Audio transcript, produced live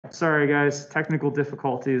sorry guys, technical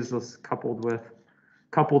difficulties coupled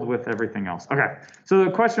with everything else. Okay, so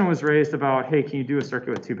the question was raised about, hey, can you do a circuit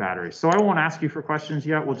with 2 batteries? So I won't ask you for questions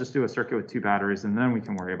yet. We'll just do a circuit with 2 batteries, and then we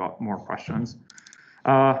can worry about more questions.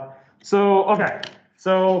 Okay,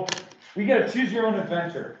 so we get a choose your own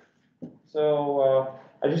adventure. So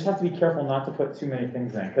I just have to be careful not to put too many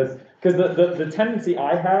things in, because the tendency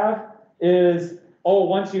I have is,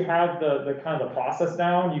 once you have the kind of the process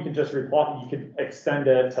down, you can just you can extend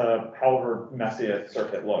it to however messy a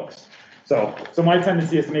circuit looks. So my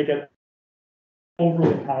tendency is to make it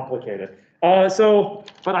overly complicated.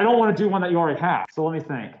 But I don't want to do one that you already have. So let me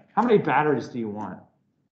think. How many batteries do you want?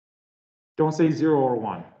 Don't say 0 or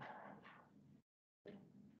 1.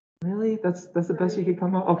 Really? That's the best you could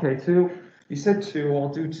come up? Okay, 2. You said 2. I'll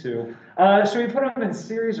do 2. Should we put them in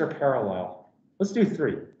series or parallel? Let's do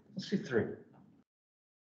 3. Let's do 3.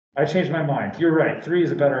 I changed my mind. You're right. 3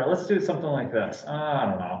 is a better. Let's do something like this. I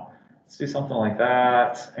don't know. Let's do something like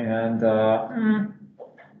that. And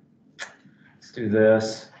let's do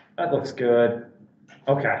this. That looks good.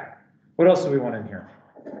 Okay. What else do we want in here?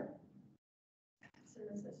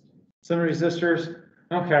 Some resistors.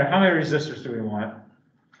 Okay. How many resistors do we want?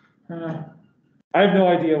 I have no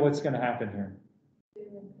idea what's going to happen here.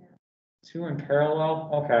 2 in parallel.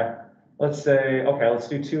 Okay. Let's say, let's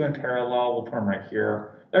do 2 in parallel. We'll put them right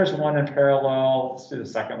here. There's 1 in parallel. Let's do the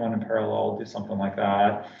second one in parallel. We'll do something like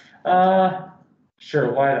that.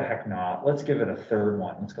 Sure, why the heck not? Let's give it a third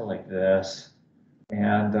one. Let's go like this.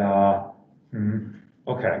 And,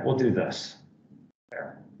 okay, we'll do this.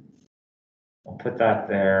 There. We'll put that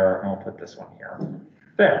there, and we'll put this one here.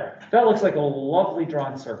 There. That looks like a lovely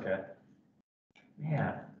drawn circuit.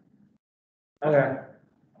 Man. Okay.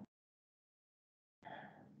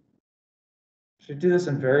 Should we do this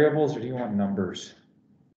in variables, or do you want numbers?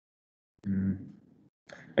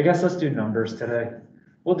 I guess let's do numbers today.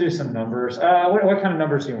 We'll do some numbers. What kind of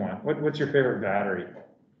numbers do you want? What's your favorite battery?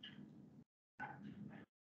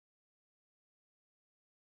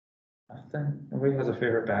 Nothing? Nobody has a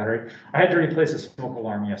favorite battery? I had to replace a smoke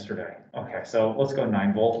alarm yesterday. Okay, so let's go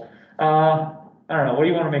 9 volt. I don't know. What do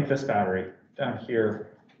you want to make this battery? Down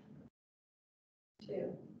here.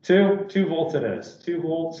 2. 2 volts it is. 2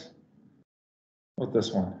 volts. With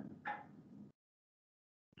this one.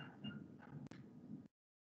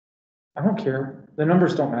 I don't care. The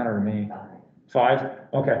numbers don't matter to me. 5?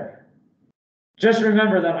 Okay. Just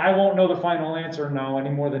remember that I won't know the final answer now any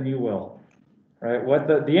more than you will. Right? What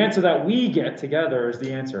the answer that we get together is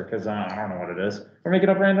the answer, because I don't know what it is. We're making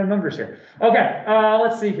up random numbers here. Okay,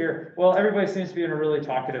 let's see here. Well, everybody seems to be in a really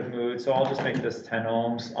talkative mood, so I'll just make this 10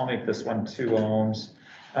 ohms. I'll make this one 2 ohms.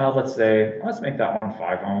 Let's make that one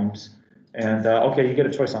 5 ohms. And okay, you get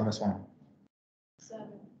a choice on this one. 7.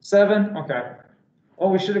 7? Okay. Oh,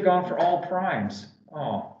 we should have gone for all primes.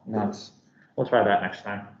 Oh, nuts. We'll try that next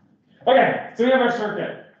time. Okay, so we have our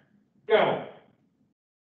circuit. Go.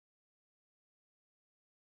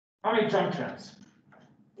 How many junctions?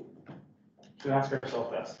 Let's ask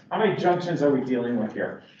ourselves this. How many junctions are we dealing with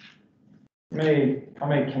here? How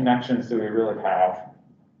many connections do we really have?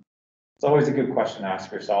 It's always a good question to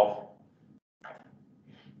ask yourself.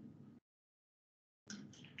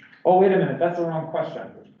 Oh, wait a minute, that's the wrong question.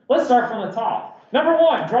 Let's start from the top. Number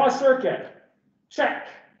 1, draw a circuit. Check.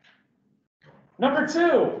 Number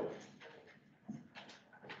 2,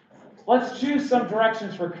 let's choose some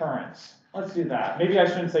directions for currents. Let's do that. Maybe I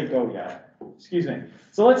shouldn't say go yet. Excuse me.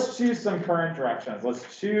 So let's choose some current directions.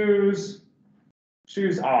 Let's choose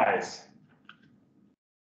I's.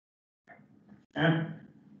 And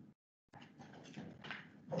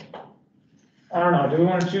I don't know. Do we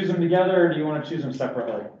want to choose them together, or do you want to choose them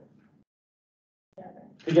separately?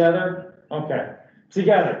 Together? Okay.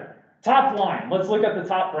 Together. Top line. Let's look at the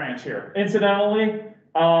top branch here. Incidentally,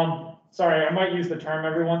 sorry, I might use the term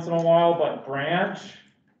every once in a while, but branch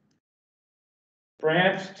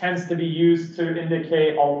tends to be used to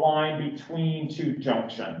indicate a line between 2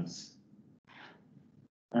 junctions.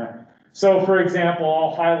 All right. So for example,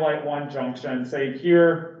 I'll highlight one junction, say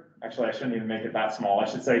here, actually I shouldn't even make it that small. I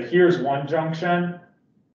should say here's one junction,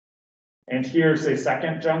 and here's a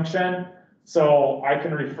second junction. So I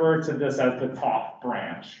can refer to this as the top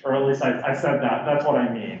branch, or at least I said that. That's what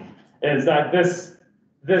I mean, is that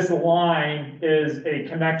this line is a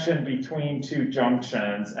connection between 2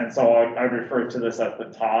 junctions, and so I refer to this as the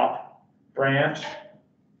top branch.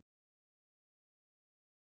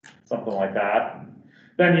 Something like that.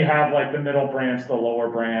 Then you have like the middle branch, the lower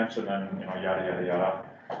branch, and then, you know, yada, yada, yada.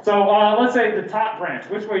 So let's say the top branch,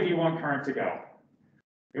 which way do you want current to go?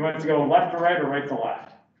 You want it to go left to right or right to left?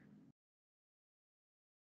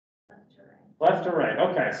 Left to right.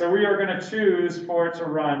 Okay, so we are going to choose for it to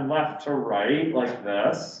run left to right like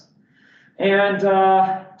this. And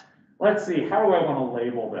let's see, how do I want to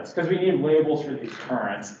label this? Because we need labels for these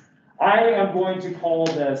currents. I am going to call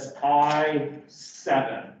this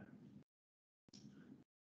I7.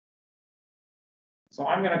 So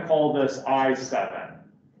I'm going to call this I7.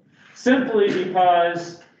 Simply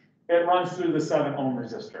because it runs through the 7 ohm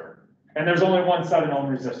resistor. And there's only one 7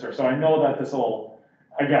 ohm resistor. So I know that this will,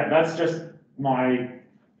 again, that's just my,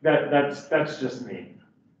 that's just me.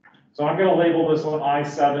 So I'm going to label this one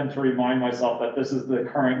I7 to remind myself that this is the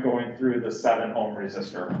current going through the 7 ohm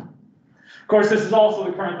resistor. Of course, this is also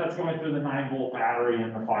the current that's going through the 9 volt battery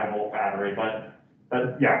and the 5 volt battery,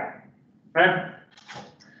 but yeah. Okay.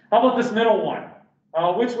 How about this middle one?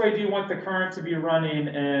 Which way do you want the current to be running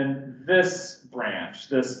in this branch,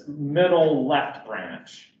 this middle left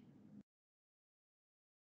branch?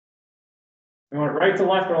 You want it right to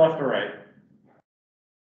left or left to right?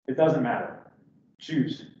 It doesn't matter.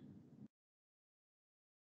 Choose.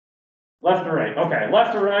 Left to right. Okay,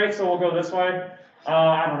 left to right, so we'll go this way.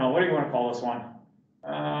 I don't know. What do you want to call this one?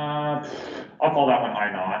 I'll call that one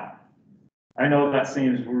I0. I know that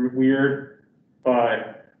seems weird,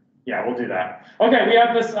 but yeah, we'll do that. Okay, we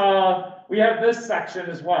have this section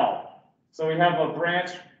as well. So we have a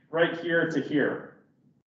branch right here to here.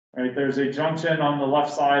 Right, there's a junction on the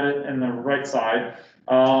left side and the right side.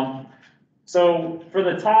 So for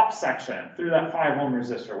the top section, through that 5 ohm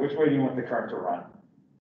resistor, which way do you want the current to run?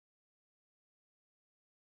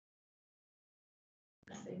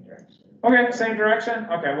 Same direction. Okay, same direction.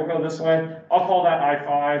 Okay, we'll go this way. I'll call that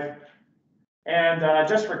I5. And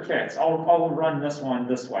just for kicks, I'll run this one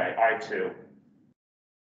this way, I2.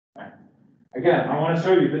 Okay. Again, I want to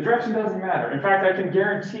show you the direction doesn't matter. In fact, I can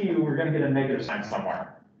guarantee you we're going to get a negative sign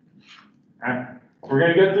somewhere. Okay? We're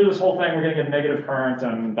going to get through this whole thing, we're going to get negative current,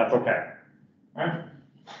 and that's okay. Okay?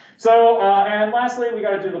 So, and lastly, we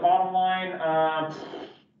got to do the bottom line.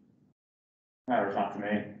 Matters not to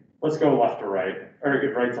me. Let's go left to right, or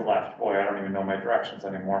right to left. Boy, I don't even know my directions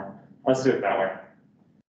anymore. Let's do it that way.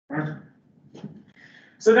 Okay?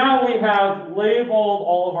 So now we have labeled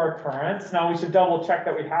all of our currents. Now we should double check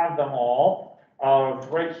that we have them all.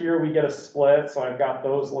 Right here we get a split, so I've got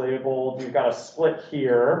those labeled. We've got a split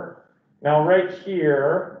here. Now right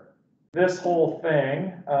here, this whole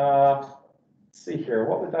thing, let's see here,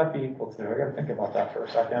 what would that be equal to? I gotta think about that for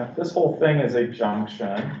a second. This whole thing is a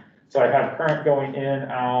junction. So I have current going in,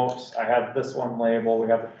 out, I have this one labeled, we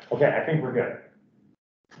have, okay, I think we're good.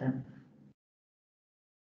 Okay.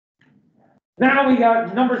 Now we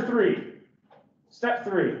got number 3, step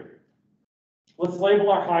 3. Let's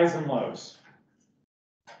label our highs and lows.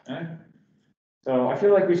 Okay. So I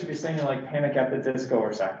feel like we should be singing like Panic at the Disco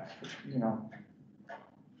or something, you know.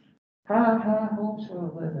 High hopes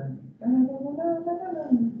for living.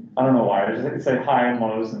 I don't know why, I just say high and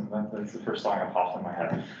lows, and that's the first song that pops in my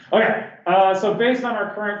head. Okay, so based on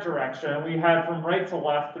our current direction, we had from right to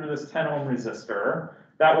left through this 10 ohm resistor.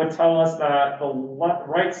 That would tell us that the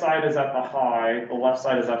right side is at the high, the left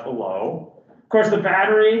side is at the low. Of course, the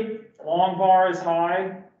battery, long bar is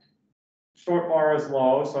high, short bar is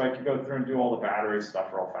low, so I could go through and do all the battery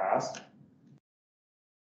stuff real fast.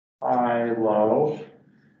 High, low.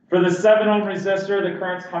 For the 7 ohm resistor, the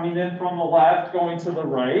current's coming in from the left, going to the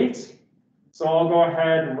right. So I'll go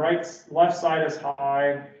ahead, left side is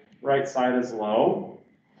high, right side is low.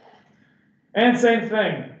 And same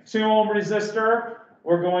thing, 2 ohm resistor,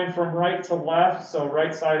 we're going from right to left, so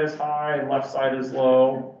right side is high, left side is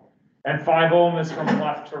low. And 5 ohm is from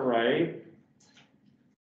left to right.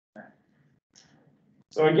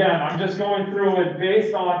 So again, I'm just going through it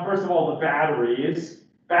based on, first of all, the batteries.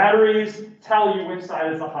 Batteries tell you which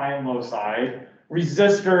side is the high and low side.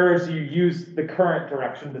 Resistors, you use the current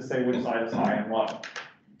direction to say which side is high and low.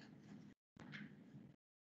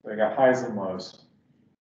 So we got highs and lows.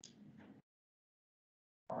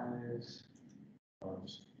 Highs,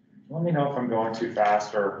 lows. Let me know if I'm going too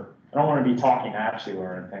fast, or I don't want to be talking at you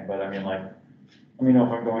or anything, but I mean, like, let me know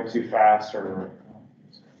if I'm going too fast or.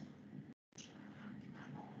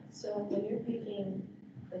 So when you're picking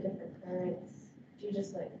the different currents, do you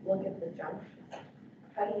just like look at the junction?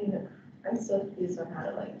 How do you know? I'm so confused on how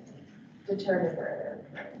to like determine where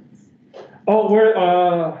there are currents. Oh, we're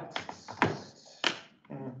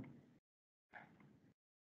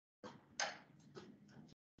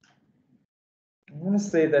I'm going to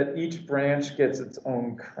say that each branch gets its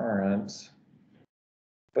own current,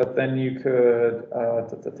 but then you could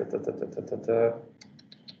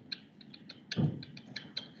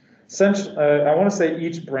essentially, I want to say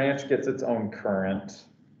each branch gets its own current.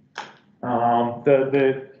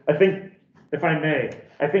 I think, if I may,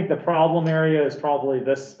 I think the problem area is probably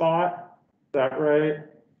this spot, is that right?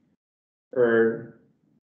 Or,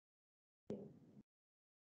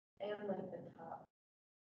 And like the top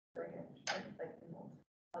branch, like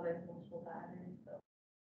the other multiple batteries, so.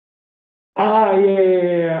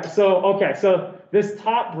 yeah. So, okay, so this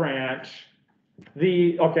top branch, so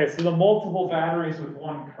the multiple batteries with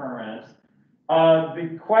one current.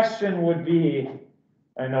 The question would be,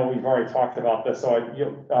 I know we've already talked about this, so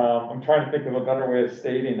I'm trying to think of a better way of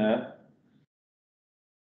stating it.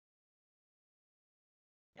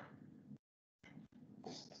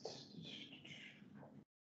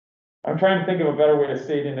 I'm trying to think of a better way of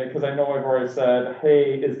stating it because I know I've already said,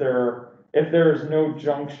 hey, if there's no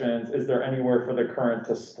junctions, is there anywhere for the current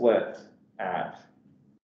to split at?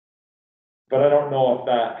 But I don't know if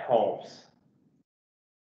that helps.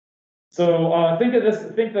 So think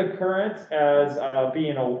the current as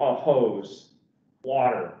being a hose,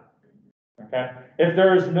 water. Okay. If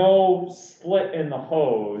there's no split in the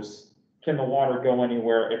hose, can the water go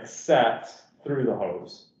anywhere except through the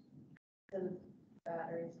hose? Because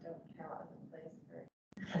batteries don't count as a place for.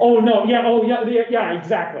 Oh, no, yeah,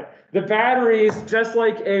 exactly. The batteries, just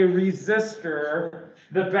like a resistor,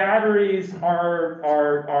 the batteries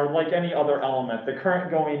are like any other element. The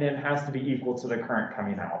current going in has to be equal to the current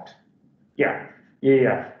coming out. Yeah.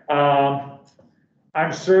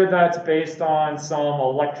 I'm sure that's based on some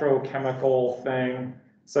electrochemical thing.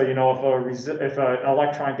 So, you know, if an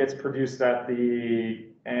electron gets produced at the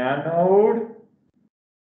anode,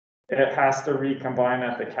 it has to recombine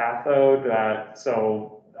at the cathode.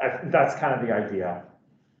 That's kind of the idea.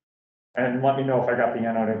 And let me know if I got the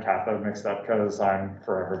anode and cathode mixed up, because I'm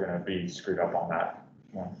forever going to be screwed up on that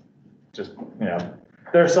one. Just, you know,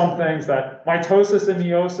 there's some things that mitosis and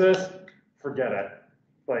meiosis, forget it.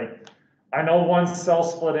 Like, I know one's cell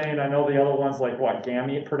splitting, I know the other one's like what,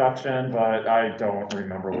 gamete production, but I don't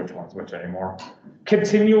remember which one's which anymore.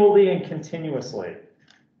 Continually and continuously.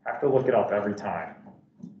 I have to look it up every time.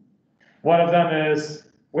 One of them is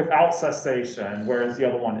without cessation, whereas the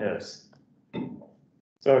other one is.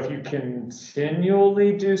 So if you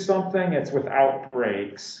continually do something, it's without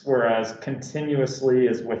breaks, whereas continuously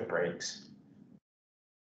is with breaks.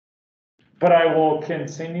 But I will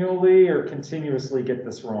continually or continuously get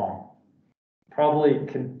this wrong. Probably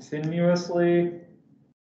continuously.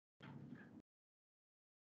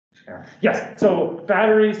 Yes, so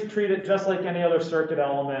batteries treat it just like any other circuit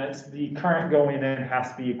element. The current going in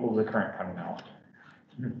has to be equal to the current coming out.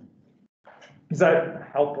 Is that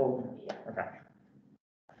helpful? Okay.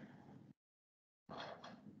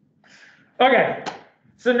 Okay,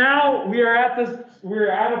 so now we're at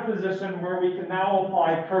a position where we can now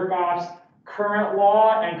apply Kirchhoff's current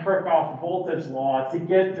law and Kirchhoff's voltage law to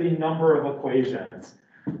get the number of equations.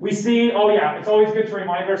 We see, oh yeah, it's always good to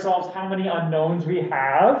remind ourselves how many unknowns we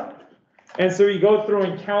have. And so we go through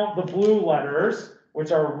and count the blue letters,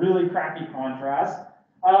 which are really crappy contrast.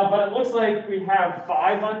 But it looks like we have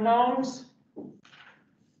 5 unknowns.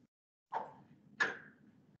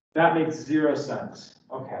 That makes 0 sense.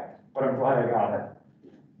 Okay, but I'm glad I got it.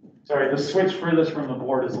 Sorry, the switch for this from the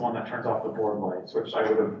board is the one that turns off the board lights, which I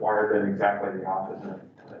would have wired it exactly the opposite.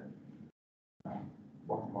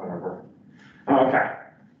 Whatever. Okay.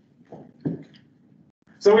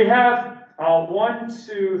 So we have 1,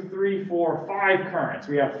 2, 3, 4, 5 currents.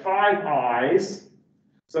 We have 5 I's.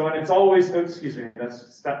 So, and it's always, excuse me,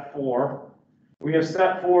 that's step 4. We have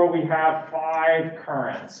step 4, we have 5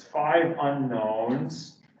 currents, 5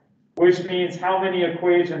 unknowns, which means how many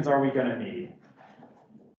equations are we going to need?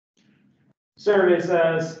 Survey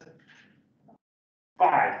says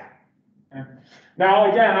 5. Okay.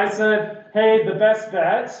 Now, again, I said, hey, the best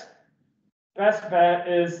bet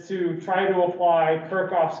is to try to apply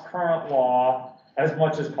Kirchhoff's current law as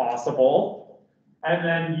much as possible, and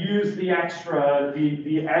then use the extra,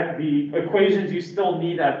 the equations you still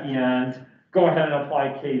need at the end. Go ahead and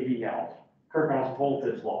apply KVL, Kirchhoff's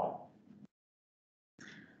voltage law.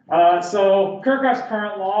 So Kirchhoff's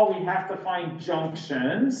current law, we have to find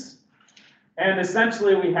junctions, and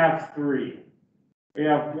essentially we have 3. We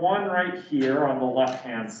have one right here on the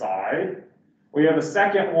left-hand side. We have a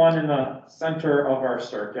second one in the center of our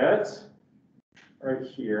circuit, right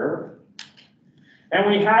here. And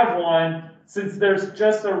we have one, since there's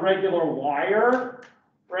just a regular wire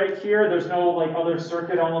right here, there's no like other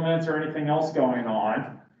circuit elements or anything else going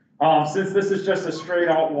on. Since this is just a straight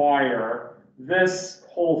out wire, this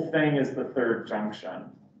whole thing is the 3rd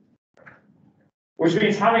junction. Which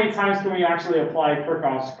means how many times can we actually apply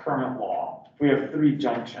Kirchhoff's current law? We have 3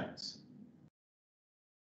 junctions.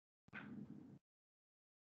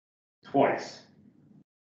 Twice.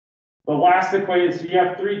 The last equation, so you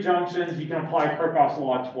have three junctions, you can apply Kirchhoff's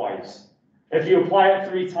law twice. If you apply it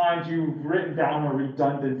 3 times, you've written down a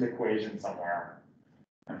redundant equation somewhere.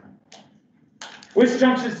 Which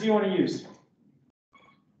junctions do you want to use?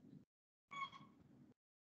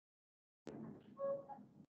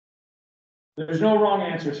 There's no wrong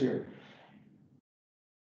answers here.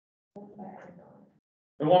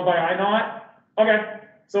 The one by I naught? Okay,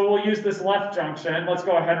 so we'll use this left junction. Let's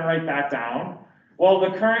go ahead and write that down. Well,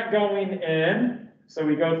 the current going in, so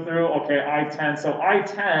we go through, okay, I-10. So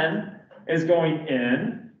I-10 is going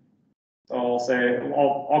in. So I'll say,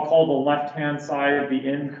 I'll call the left-hand side the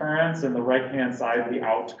in currents and the right-hand side the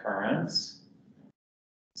out currents.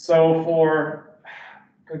 So for,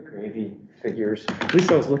 good gravy, figures. At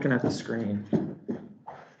least I was looking at the screen.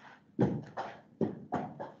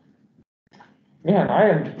 Man, I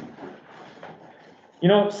am, you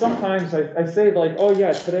know, sometimes I say like, oh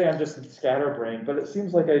yeah, today I'm just scatterbrained, but it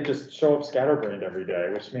seems like I just show up scatterbrained every day,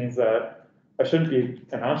 which means that I shouldn't be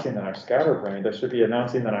announcing that I'm scatterbrained. I should be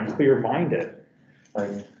announcing that I'm clear-minded.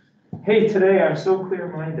 Like, hey, today I'm so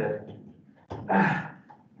clear-minded. Yeah.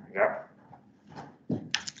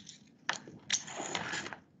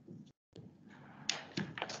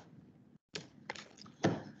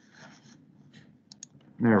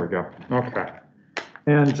 There we go. Okay.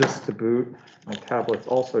 And just to boot, my tablet's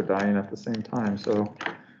also dying at the same time, so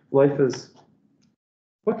life is,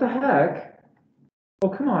 what the heck? Oh,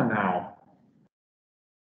 come on now.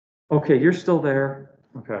 Okay, you're still there.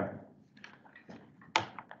 Okay.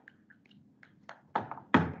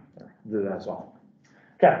 Do that as well.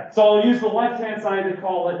 Okay, so I'll use the left-hand side to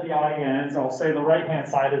call it the INs. I'll say the right-hand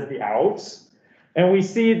side is the outs. And we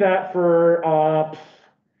see that for,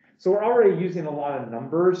 so we're already using a lot of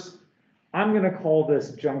numbers. I'm going to call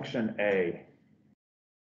this junction A.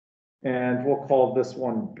 And we'll call this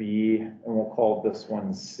one B, and we'll call this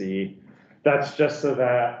one C. That's just so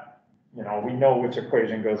that, you know, we know which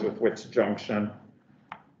equation goes with which junction.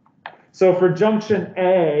 So for junction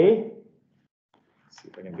A, let's see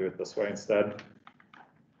if I can do it this way instead.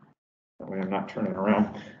 That way I'm not turning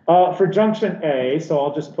around. For junction A, so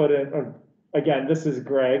I'll just put it, again, this is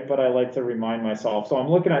Greg, but I like to remind myself. So I'm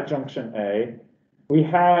looking at junction A. We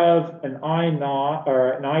have an I naught,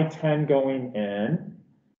 or an I-10 going in,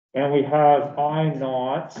 and we have I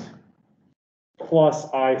naught plus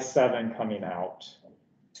I-7 coming out.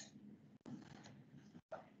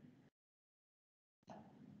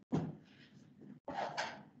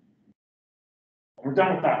 We're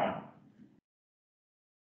done with that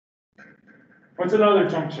one. What's another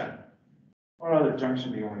junction? What other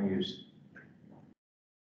junction do you want to use?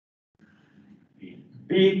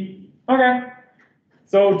 B. Okay.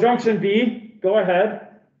 So junction B, go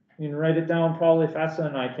ahead. You can write it down probably faster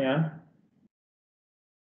than I can.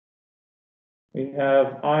 We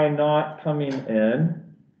have I naught coming in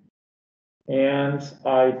and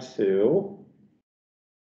I2.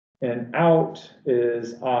 And out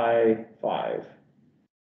is I5.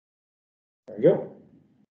 There we go.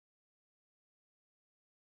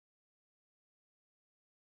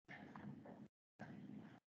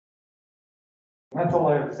 That's all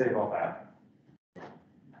I have to say about that.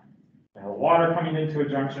 Now, the water coming into a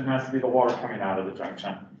junction has to be the water coming out of the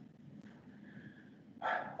junction.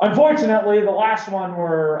 Unfortunately, the last one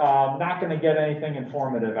we're not going to get anything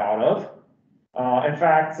informative out of. In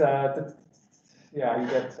fact, we're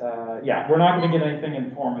not going to get anything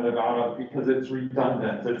informative out of because it's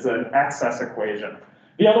redundant. It's an excess equation.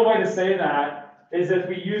 The other way to say that is if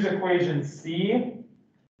we use equation C,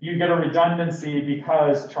 you get a redundancy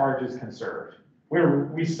because charge is conserved.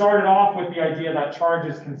 We started off with the idea that charge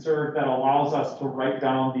is conserved that allows us to write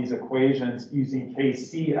down these equations using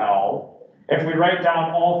KCl. If we write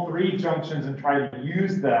down all 3 junctions and try to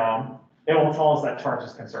use them, it will tell us that charge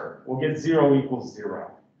is conserved. We'll get 0 equals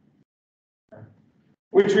 0.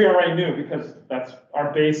 Which we already knew because that's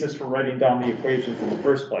our basis for writing down the equations in the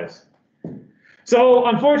first place. So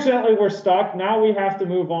unfortunately, we're stuck. Now we have to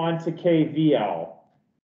move on to KVL.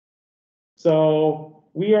 So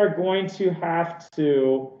we are going to have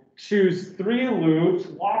to choose 3 loops,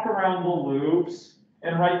 walk around the loops,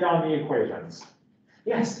 and write down the equations.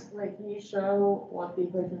 Yes? Wait, can you show what the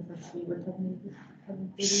equation for C would technically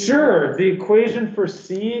be? Sure, the equation for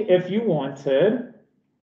C, if you wanted.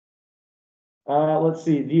 Let's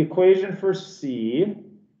see, the equation for C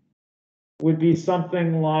would be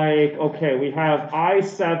something like, okay, we have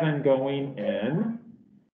I7 going in.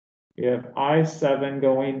 We have I7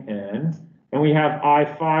 going in, and we have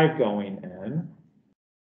I5 going in.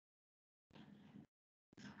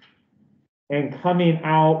 And coming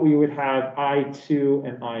out, we would have I2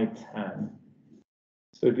 and I10.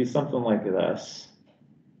 So it'd be something like this.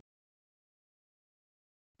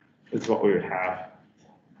 is what we would have.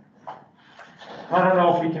 I don't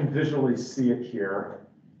know if we can visually see it here.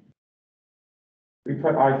 We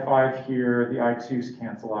put I5 here, the I2s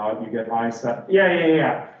cancel out, you get I7.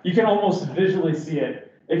 Yeah. You can almost visually see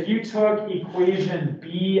it. If you took equation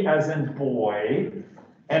B as in boy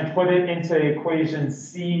and put it into equation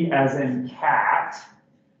C as in cat,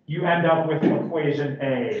 you end up with equation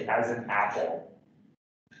A as in apple.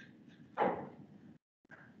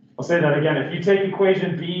 I'll say that again. If you take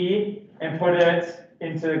equation B and put it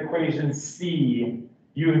into equation C,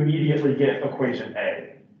 you immediately get equation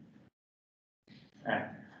A. Okay.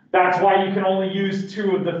 That's why you can only use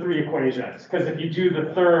 2 of the 3 equations, because if you do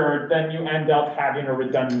the third, then you end up having a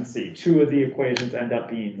redundancy. 2 of the equations end up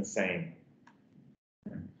being the same.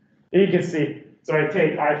 You can see, so I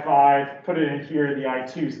take I5, put it in here, the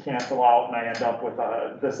I2s cancel out, and I end up with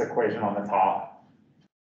this equation on the top.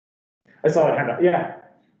 I saw that hand up, yeah.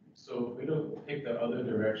 So if we don't take the other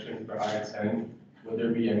direction for I10, would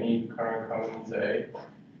there be any current coming to A?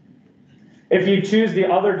 If you choose the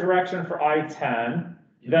other direction for I10,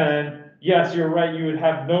 then yes, you're right, you would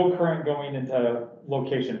have no current going into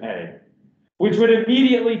location A, which would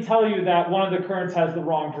immediately tell you that one of the currents has the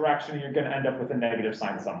wrong direction and you're going to end up with a negative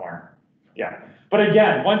sign somewhere. Yeah. But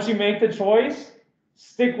again, once you make the choice,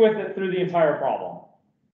 stick with it through the entire problem.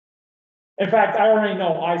 In fact, I already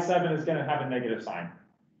know I7 is going to have a negative sign.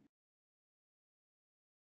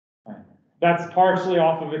 That's partially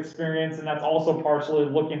off of experience, and that's also partially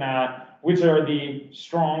looking at which are the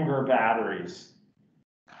stronger batteries.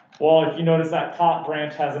 Well, if you notice that top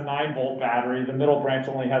branch has a 9-volt battery, the middle branch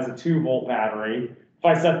only has a 2-volt battery. If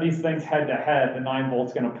I set these things head to head, the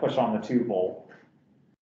 9-volt's going to push on the 2-volt.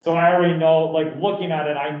 So I already know, like looking at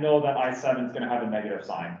it, I know that I7 is going to have a negative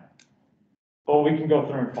sign. But we can go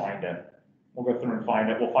through and find it. We'll go through and find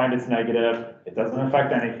it. We'll find it's negative. It doesn't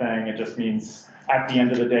affect anything. It just means at the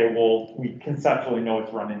end of the day, we conceptually know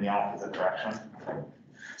it's running the opposite direction.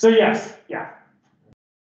 So yes, yeah.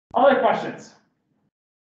 Other questions?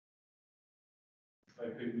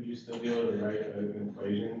 Like, would you still be able to write an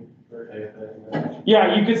equation for A?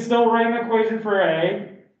 Yeah, you could still write an equation for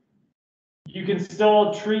A. You can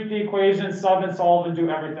still treat the equation, sub and solve, and do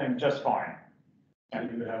everything just fine.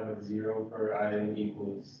 And you would have like 0 for I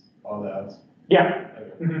equals all that. Yeah.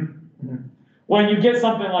 Okay. Mm-hmm. When you get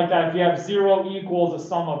something like that, if you have 0 equals a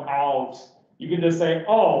sum of outs, you can just say,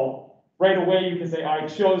 oh, right away you can say, I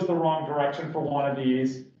chose the wrong direction for one of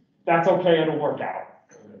these. That's okay, it'll work out.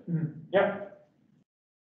 Okay. Yep.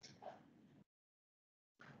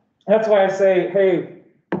 That's why I say, hey,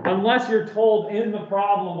 unless you're told in the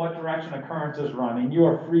problem what direction a current is running, you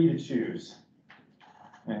are free to choose.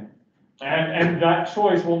 Okay. And that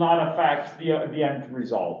choice will not affect the end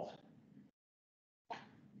result.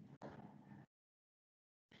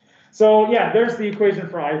 So yeah, there's the equation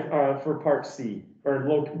for part C,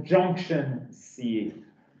 or junction C.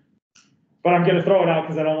 But I'm going to throw it out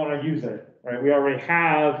because I don't want to use it. Right? We already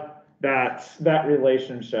have that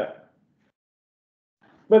relationship.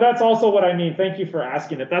 But that's also what I mean. Thank you for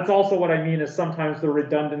asking it. That's also what I mean is sometimes the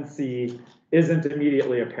redundancy isn't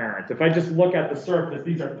immediately apparent. If I just look at the surface,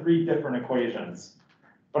 these are 3 different equations,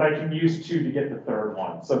 but I can use 2 to get the third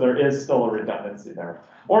one. So there is still a redundancy there.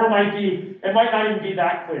 Or it might not even be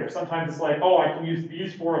that clear. Sometimes it's like, oh, I can use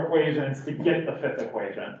these 4 equations to get the 5th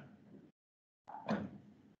equation.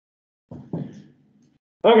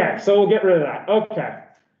 Okay, so we'll get rid of that. Okay.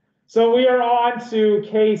 So we are on to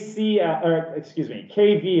KVL,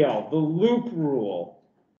 the loop rule.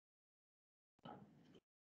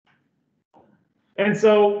 And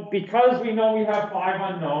so because we know we have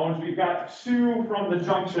 5 unknowns, we've got 2 from the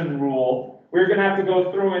junction rule, we're going to have to go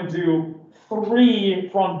through and do 3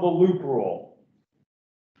 from the loop rule.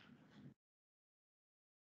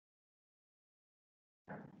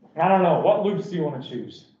 I don't know, what loops do you want to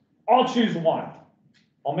choose? I'll choose 1.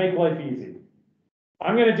 I'll make life easy.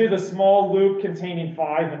 I'm going to do the small loop containing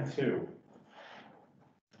 5 and 2.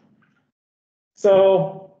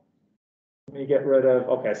 So let me get rid of,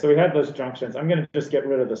 okay, so we had those junctions. I'm going to just get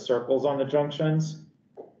rid of the circles on the junctions.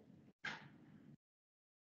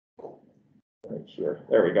 Right here,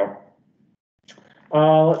 there we go.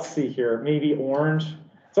 Let's see here, maybe orange.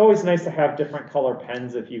 It's always nice to have different color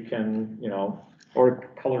pens if you can, or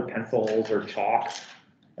colored pencils or chalk.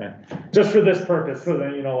 Just for this purpose, so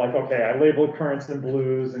then like, okay, I labeled currents in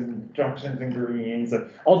blues and junctions in greens, and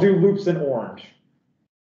I'll do loops in orange.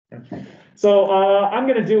 So I'm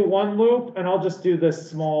going to do 1 loop, and I'll just do this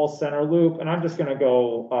small center loop, and I'm just going to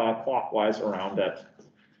go clockwise around it.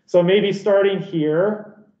 So maybe starting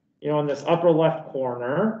here, in this upper left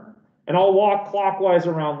corner, and I'll walk clockwise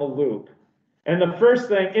around the loop. And the first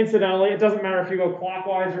thing, incidentally, it doesn't matter if you go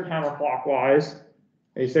clockwise or counterclockwise.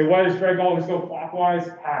 And you say, why does Greg always go clockwise?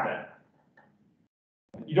 Habit.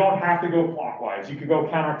 You don't have to go clockwise. You could go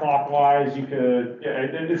counterclockwise. You could,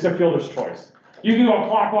 it's a fielder's choice. You can go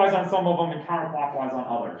clockwise on some of them and counterclockwise on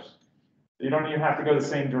others. You don't even have to go the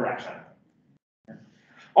same direction.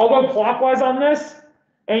 I'll go clockwise on this,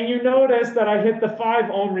 and you notice that I hit the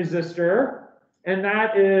 5 ohm resistor, and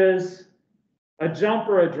that is a jump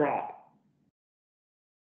or a drop.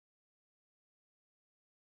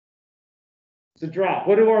 It's a drop.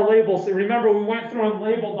 What do our labels say? Remember, we went through and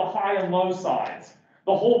labeled the high and low sides.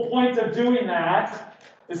 The whole point of doing that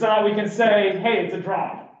is so that we can say, hey, it's a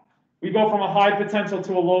drop. We go from a high potential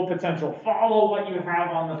to a low potential. Follow what you have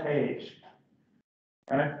on the page.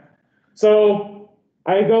 Okay? So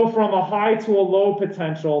I go from a high to a low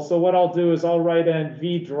potential. So what I'll do is I'll write in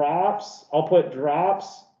V drops. I'll put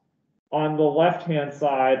drops on the left-hand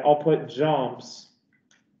side. I'll put jumps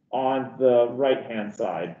on the right-hand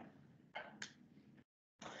side.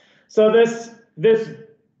 So this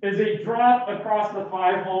is a drop across the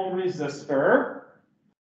 5 ohm resistor.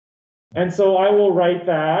 And so I will write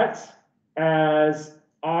that as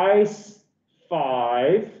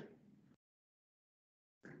I5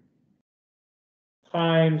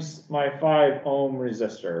 times my 5 ohm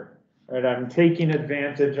resistor. Right, I'm taking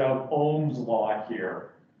advantage of Ohm's law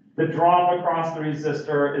here. The drop across the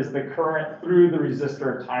resistor is the current through the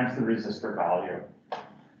resistor times the resistor value.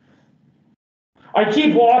 I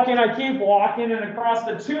keep walking, and across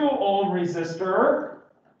the 2 ohm resistor,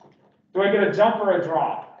 do I get a jump or a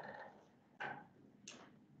drop?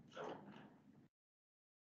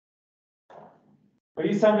 What do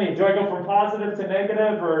you tell me? Do I go from positive to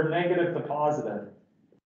negative or negative to positive?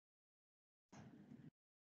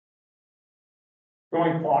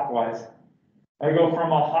 Going clockwise. I go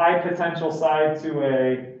from a high potential side to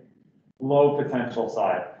a low potential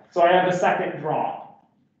side. So I have a second drop.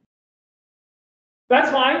 That's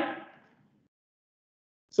fine.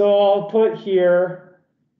 So I'll put here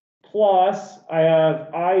plus I have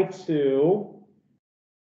I2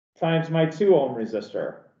 times my 2 ohm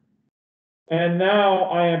resistor. And now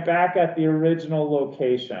I am back at the original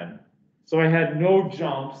location. So I had no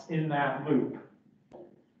jumps in that loop.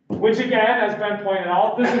 Which again, as Ben pointed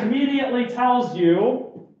out, this immediately tells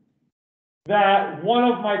you that one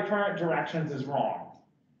of my current directions is wrong.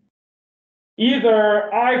 Either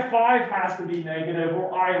I5 has to be negative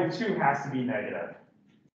or I2 has to be negative.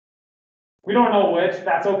 We don't know which,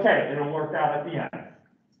 that's okay, it'll work out at the end.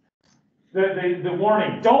 The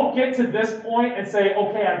warning, don't get to this point and say,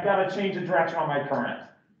 okay, I've got to change the direction on my current.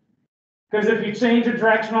 Because if you change the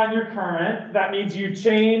direction on your current, that means you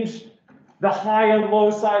change the high and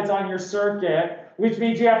low sides on your circuit, which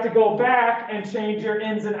means you have to go back and change your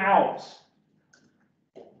ins and outs.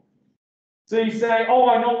 So you say, oh,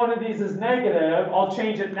 I know one of these is negative, I'll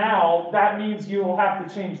change it now. That means you will have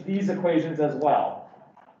to change these equations as well.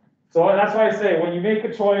 So that's why I say, when you make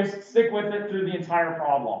a choice, stick with it through the entire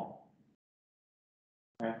problem.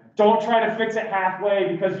 Okay? Don't try to fix it halfway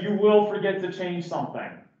because you will forget to change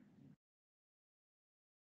something.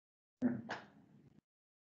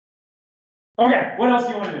 Okay, what else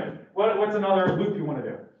do you want to do? What's another loop you want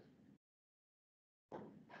to do?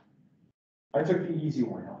 I took the easy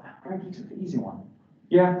one. Greg, you took the easy one.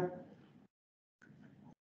 Yeah?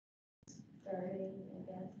 Starting, I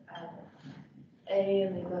guess, A,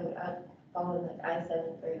 and then going up, following like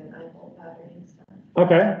I7 for the 9-volt battery and stuff.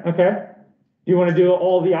 Okay, okay. Do you want to do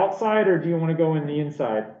all the outside or do you want to go in the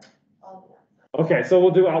inside? All the outside. Okay, so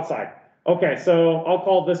we'll do outside. Okay, so I'll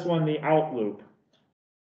call this one the out loop.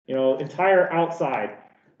 You know, entire outside.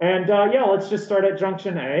 And yeah, let's just start at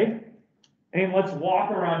junction A. And let's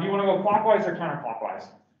walk around. Do you want to go clockwise or counterclockwise?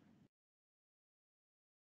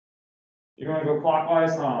 You want to go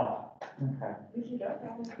clockwise? Oh, okay. We can go.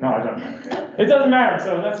 No, it doesn't matter. It doesn't matter,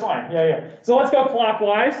 so that's fine. Yeah, yeah. So let's go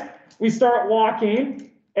clockwise. We start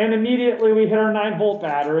walking, and immediately we hit our 9-volt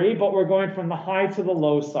battery, but we're going from the high to the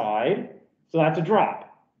low side. So that's a drop.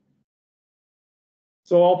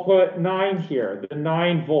 So I'll put 9 here, the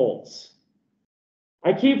 9 volts.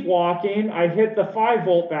 I keep walking, I hit the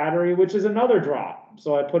 5-volt battery, which is another drop.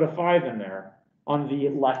 So I put a 5 in there on the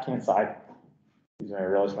left-hand side. I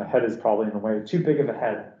realize my head is probably in the way, too big of a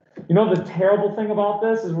head. You know the terrible thing about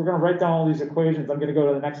this is we're going to write down all these equations. I'm going to go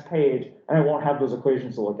to the next page, and I won't have those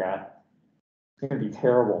equations to look at. It's going to be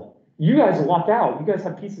terrible. You guys luck out. You guys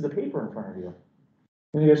have pieces of paper in front of you.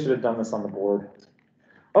 Maybe I should have done this on the board.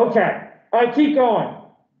 Okay, all right, keep going.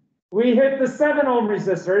 We hit the 7 ohm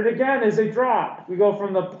resistor. It again is a drop. We go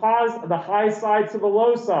from the high side to the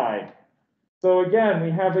low side. So again,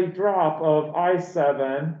 we have a drop of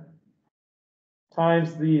I7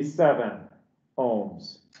 times the 7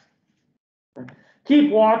 ohms.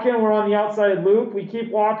 Keep walking, we're on the outside loop. We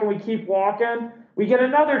keep walking, we keep walking. We get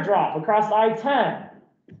another drop across I-10.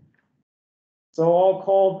 So I'll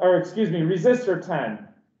call, or excuse me, resistor 10.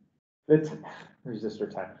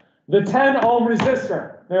 Resistor 10. The 10 ohm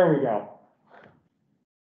resistor. There we go.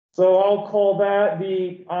 So I'll call that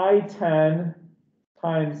the I-10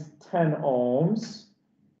 times 10 ohms.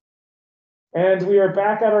 And we are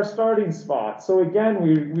back at our starting spot. So again,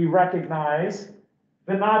 we recognize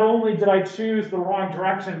that not only did I choose the wrong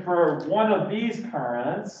direction for one of these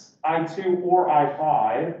currents, I2 or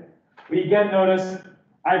I5, we again notice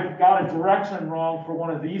I've got a direction wrong for one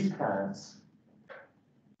of these currents.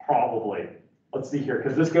 Probably. Let's see here,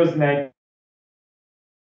 because this goes negative.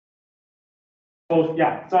 Oh,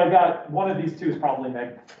 yeah, so I've got one of these two is probably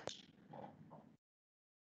negative.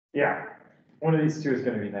 Yeah, one of these two is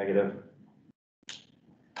going to be negative.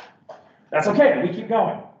 That's okay, we keep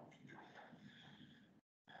going.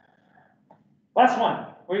 Last one,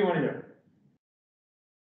 what do you want to do?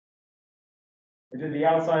 We did the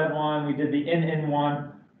outside one, we did the in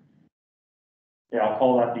one. Yeah, I'll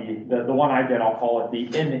call that the one I did, I'll call it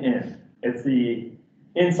the in. It's the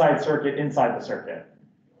inside circuit inside the circuit.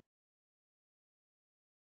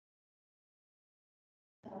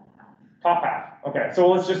 Top half. Okay, so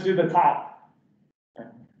let's just do the top. Okay.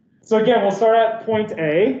 So again, we'll start at point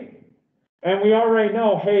A, and we already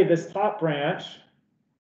know, hey, this top branch.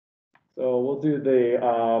 So we'll do the,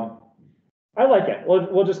 I like it.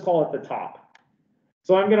 We'll just call it the top.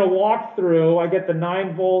 So I'm going to walk through. I get the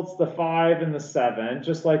 9 volts, the 5, and the 7,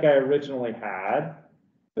 just like I originally had.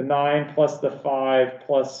 The 9 plus the 5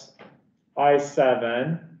 plus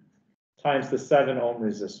I7 times the 7 ohm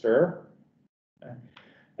resistor. Okay.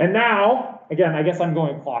 And now, again, I guess I'm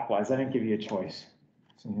going clockwise. I didn't give you a choice.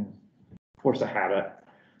 So, force a habit.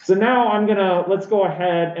 So now I'm gonna, let's go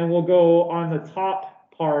ahead and we'll go on the top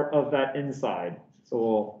part of that inside.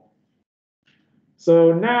 So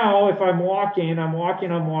now if I'm walking,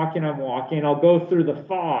 I'll go through the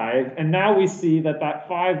 5, and now we see that that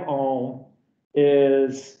 5 ohm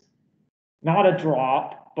is not a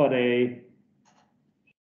drop, but a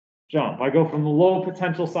jump. I go from the low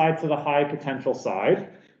potential side to the high potential side.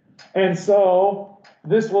 And so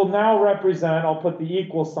this will now represent, I'll put the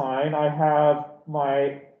equal sign, I have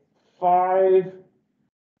my 5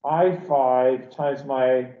 I5 times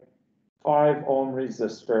my 5 ohm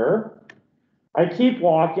resistor. I keep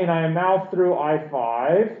walking, I am now through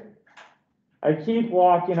I5. I keep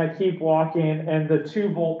walking, and the 2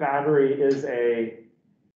 volt battery is a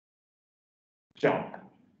jump.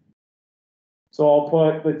 So I'll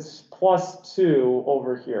put it's +2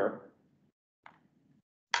 over here.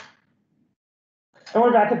 And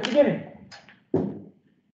we're back at the beginning.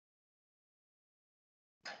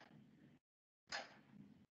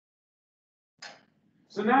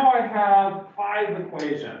 So now I have 5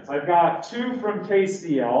 equations. I've got 2 from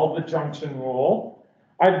KCL, the junction rule.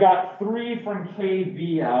 I've got 3 from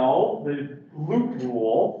KVL, the loop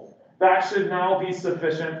rule. That should now be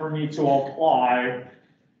sufficient for me to apply,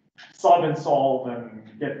 sub and solve,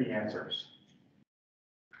 and get the answers.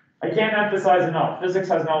 I can't emphasize enough, physics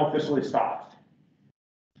has now officially stopped.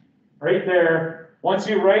 Right there, once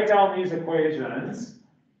you write down these equations,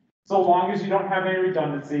 so long as you don't have any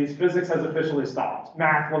redundancies, physics has officially stopped.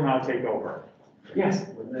 Math will now take over. Yes?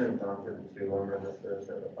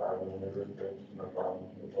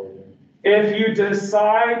 If you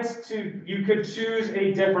decide to, you could choose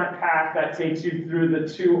a different path that takes you through the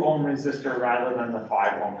 2 ohm resistor rather than the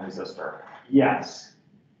 5 ohm resistor. Yes.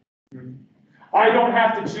 I don't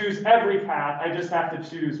have to choose every path, I just have to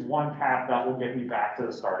choose one path that will get me back to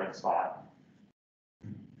the starting spot.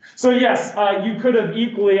 So yes, you could have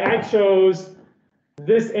equally, I chose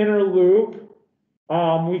this inner loop,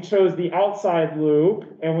 we chose the outside loop,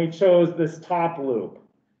 and we chose this top loop.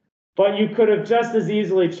 But you could have just as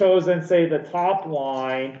easily chosen, say, the top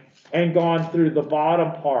line and gone through the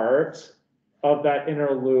bottom part of that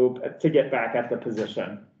inner loop to get back at the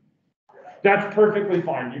position. That's perfectly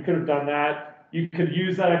fine. You could have done that. You could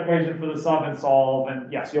use that equation for the sum and solve,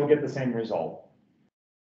 and yes, you'll get the same result.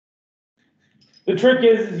 The trick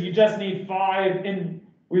is you just need 5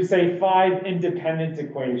 independent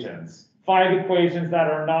equations. 5 equations that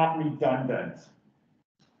are not redundant.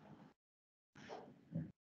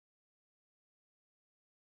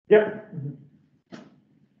 Yep.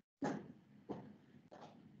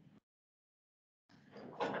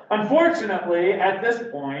 Unfortunately, at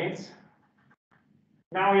this point,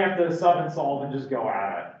 now we have to sub and solve and just go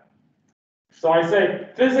at it. So I say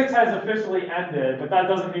physics has officially ended, but that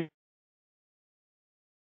doesn't mean,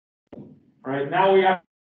 right? Now we have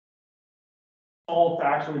solve to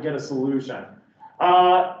actually get a solution.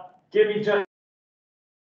 Give me just a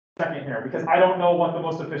second here, because I don't know what the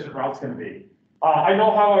most efficient route's gonna be. I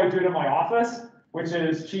know how I would do it in my office, which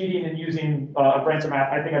is cheating and using a branch of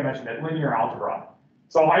math, I think I mentioned it, linear algebra.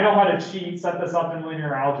 So I know how to cheat, set this up in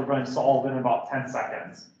linear algebra and solve it in about 10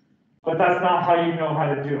 seconds. But that's not how you know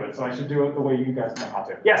how to do it, so I should do it the way you guys know how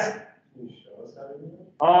to. Yes? Can you show us how to do it?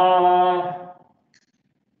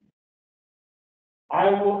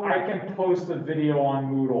 I can post a video on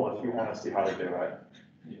Moodle if you want to see how to do it.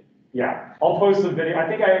 Yeah, I'll post a video. I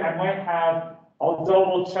think I might have, I'll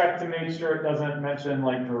double check to make sure it doesn't mention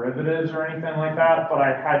like derivatives or anything like that, but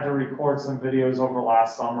I had to record some videos over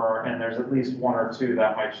last summer, and there's at least one or two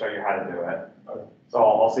that might show you how to do it. Okay. So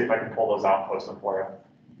I'll see if I can pull those out and post them for you.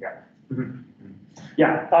 Yeah.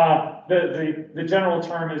 Yeah, the general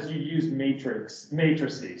term is you use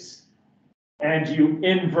matrices, and you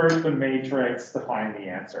invert the matrix to find the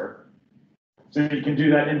answer. So you can do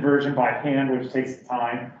that inversion by hand, which takes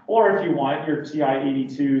time, or if you want, your TI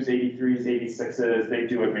 82s, 83s, 86s, they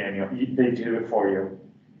do it manually, they do it for you.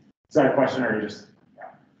 Is that a question, or you just,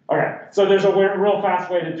 yeah. Okay, so there's a real fast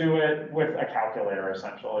way to do it with a calculator,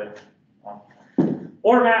 essentially.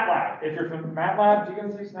 Or MATLAB, if you're from MATLAB, do you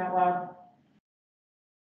guys use MATLAB?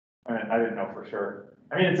 I didn't know for sure.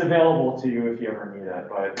 I mean, it's available to you if you ever need it,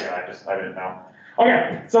 but yeah, I didn't know.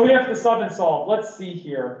 Okay, so we have to sub and solve. Let's see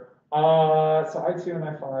here. So I2 and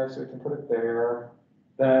I5, so we can put it there.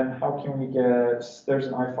 Then how can we get, there's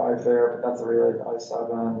an I5 there, but that's related to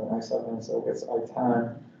I7, and I7, so it gets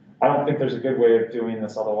I10. I don't think there's a good way of doing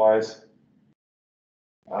this otherwise.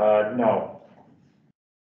 No.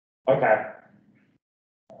 Okay.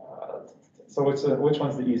 So which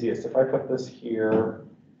one's the easiest? If I put this here,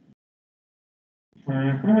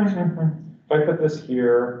 if I put this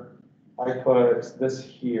here, I put this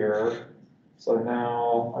here, so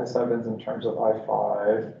now I7 is in terms of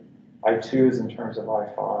I5, I2 is in terms of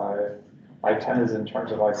I5, I10 is in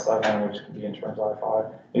terms of I7, which could be in terms of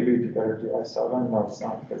I5. Maybe it'd be better to do I7, no it's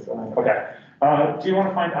not, because then, okay. Do you want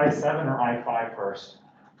to find I7 or I5 first?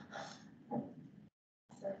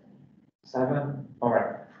 7?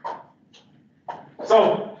 Okay.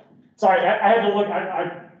 So, sorry, I had to look,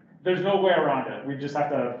 there's no way around it. We just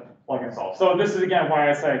have to plug and solve. So this is again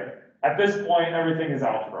why I say, at this point, everything is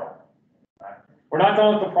algebra. Right? We're not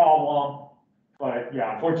done with the problem, but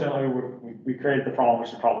yeah, unfortunately, we created the problem. We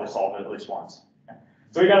should probably solve it at least once.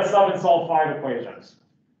 So we got to sub and solve 5 equations.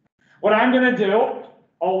 What I'm going to do,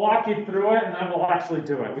 I'll walk you through it, and then we'll actually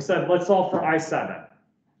do it. We said, let's solve for I7.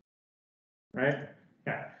 Right?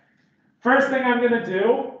 Okay. First thing I'm going to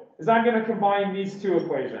do is I'm going to combine these 2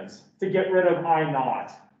 equations to get rid of I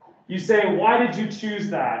naught. You say, why did you choose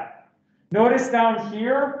that? Notice down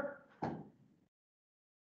here,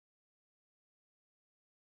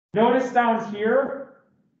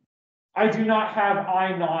 I do not have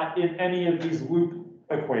I naught in any of these loop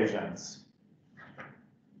equations.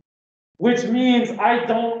 Which means I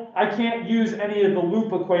can't use any of the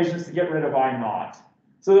loop equations to get rid of I naught.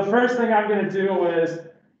 So the first thing I'm going to do is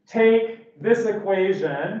take this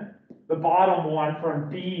equation, the bottom one from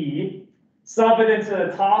B, sub it into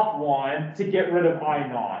the top one to get rid of I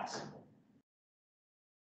naught.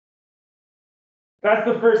 That's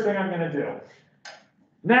the first thing I'm going to do.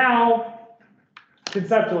 Now,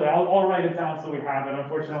 conceptually, I'll write it down so we have it.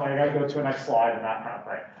 Unfortunately, I got to go to the next slide and that kind of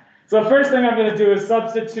thing. So the first thing I'm going to do is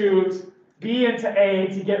substitute B into A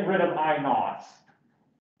to get rid of I naught.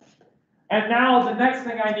 And now the next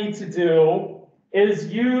thing I need to do is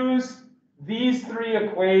use these 3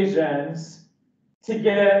 equations to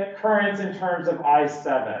get currents in terms of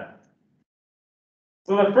I7.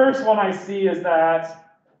 So the first one I see is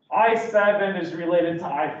that I7 is related to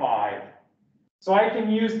I5. So I can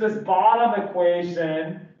use this bottom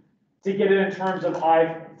equation to get it in terms of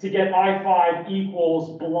to get I5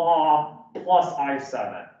 equals blah plus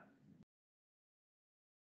I7.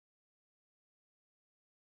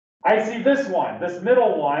 I see this one, this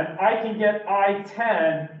middle one, I can get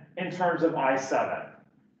I10 in terms of I7.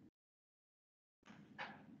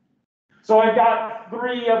 So I've got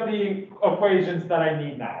 3 of the equations that I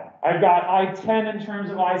need now. I've got I10 in terms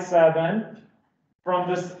of I7 from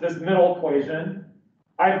this middle equation.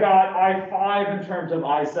 I've got I5 in terms of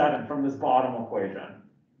I7 from this bottom equation.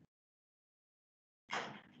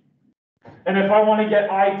 And if I want to get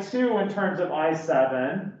I2 in terms of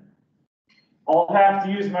I7, I'll have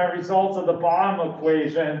to use my results of the bottom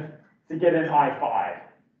equation to get in I5.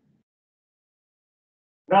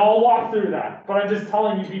 Now I'll walk through that, but I'm just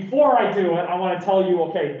telling you before I do it, I want to tell you,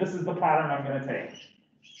 okay, this is the pattern I'm going to take.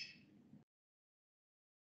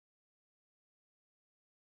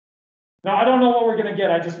 Now, I don't know what we're gonna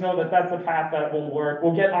get, I just know that that's the path that will work.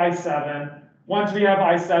 We'll get I7. Once we have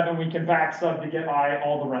I7, we can back sub to get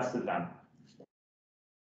all the rest of them.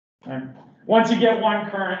 Okay. Once you get one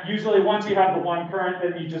current, usually once you have the one current,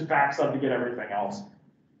 then you just back sub to get everything else.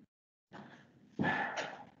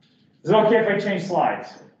 Is it okay if I change slides?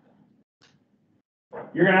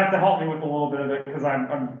 You're gonna have to help me with a little bit of it because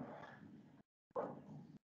I'm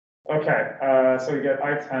okay. So we get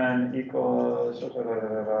I10 equals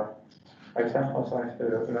I10 plus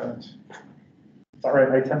I2. All right,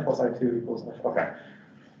 I10 plus I2 equals okay.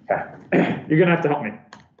 Okay, you're gonna have to help me.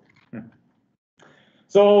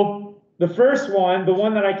 So the first one, the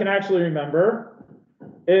one that I can actually remember,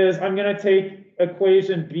 is I'm gonna take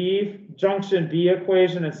equation B, junction B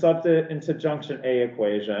equation, and sub it into junction A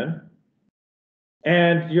equation.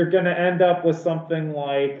 And you're gonna end up with something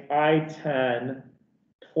like I10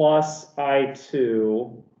 plus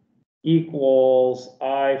I2 equals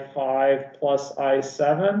I5 plus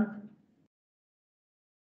I7.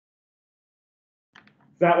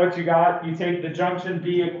 Is that what you got? You take the junction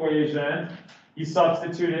B equation, you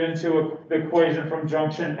substitute it into the equation from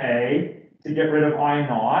junction A to get rid of I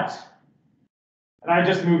naught. And I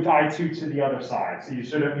just moved I2 to the other side. So you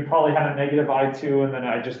probably had a negative I2 and then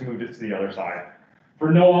I just moved it to the other side.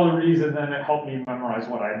 For no other reason than it helped me memorize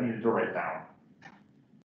what I needed to write down.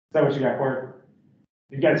 Is that what you got, Corey?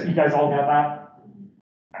 You guys all got that?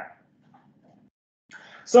 Okay.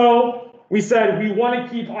 So we said we want to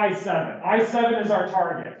keep I7. I7 is our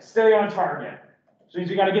target. Stay on target. Which means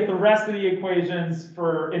we got to get the rest of the equations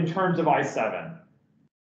in terms of I7.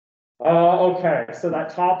 Okay, so that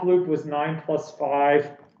top loop was 9 plus 5.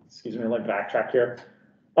 Excuse me, let me backtrack here.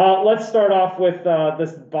 Let's start off with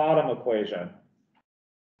this bottom equation.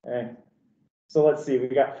 Okay, so let's see, we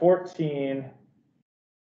got 14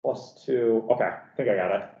 plus 2. Okay, I think I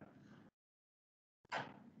got it.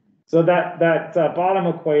 So that bottom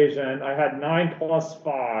equation, I had 9 plus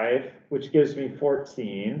 5, which gives me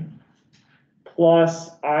 14, plus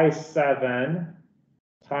I7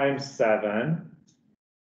 times 7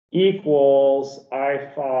 equals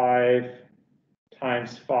I5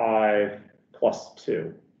 times 5 plus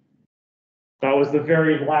 2. That was the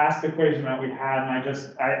very last equation that we had, and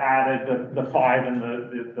I added the 5 and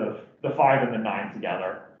the 5 and the 9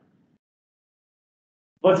 together.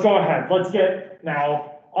 Let's go ahead. Let's get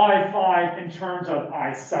now I5 in terms of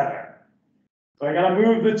I7. So I got to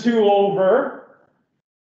move the 2 over,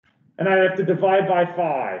 and I have to divide by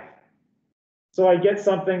 5. So I get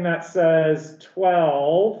something that says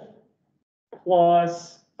 12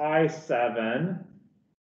 plus I7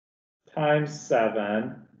 times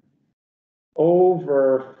 7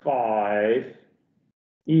 over 5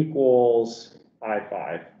 equals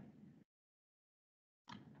I5.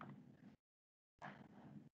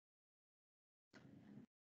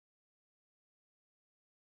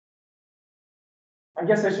 I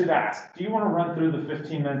guess I should ask, do you want to run through the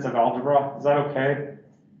 15 minutes of algebra? Is that okay?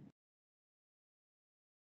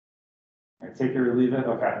 Take it or leave it?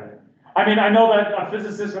 Okay. I mean, I know that a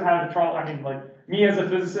physicist would have the trouble. I mean, like me as a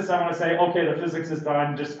physicist, I want to say, okay, the physics is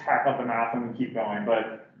done, just hack up the math and keep going.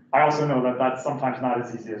 But I also know that that's sometimes not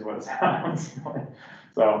as easy as what it sounds.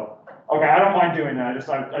 So, okay, I don't mind doing that.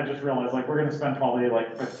 I just realized like we're going to spend probably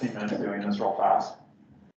like 15 minutes doing this real fast,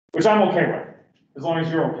 which I'm okay with, as long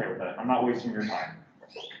as you're okay with it. I'm not wasting your time.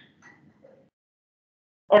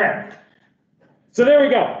 Okay, so there we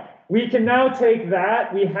go. We can now take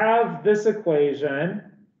that. We have this equation.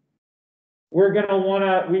 We're going to want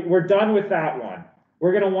to, we're done with that one.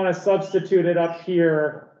 We're going to want to substitute it up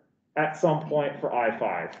here at some point for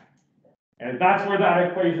I5. And that's where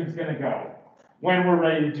that equation is going to go when we're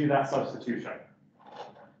ready to do that substitution.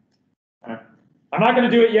 Okay. I'm not going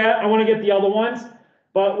to do it yet. I want to get the other ones,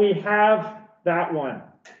 but we have that one.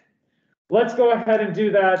 Let's go ahead and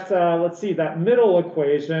do that. Let's see, that middle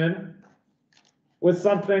equation with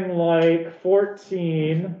something like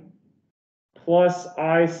 14 plus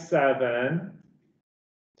I7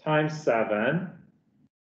 times 7.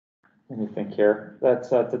 Let me think here.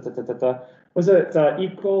 That's, was it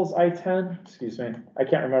equals I10? Excuse me. I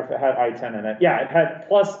can't remember if it had I10 in it. Yeah, it had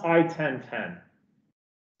plus I10, 10.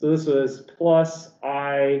 So this was plus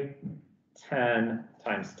I10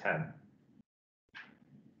 times 10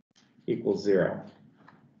 equals 0.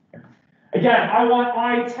 Again, I want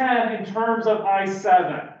I10 in terms of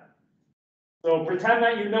I7. So pretend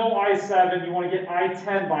that you know I7, you want to get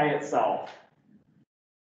I10 by itself.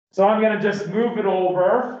 So I'm going to just move it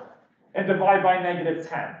over and divide by negative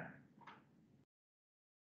 10.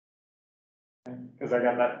 Because I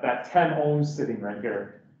got that 10 ohms sitting right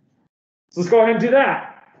here. So let's go ahead and do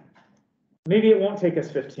that. Maybe it won't take us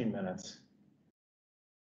 15 minutes.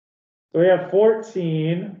 So we have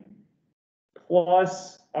 14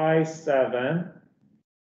 plus I7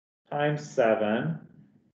 times 7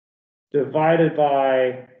 divided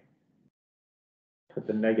by, put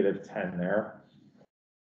the negative 10 there,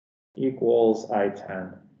 equals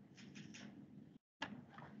I10.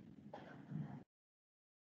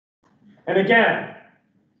 And again,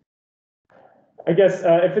 I guess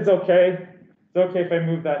if it's okay if I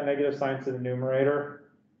move that negative sign to the numerator.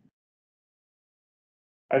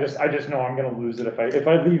 I just know I'm going to lose it if I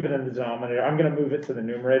leave it in the denominator. I'm going to move it to the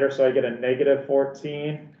numerator, so I get a negative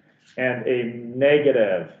 14 and a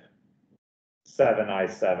negative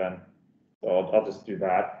 7I7. So I'll just do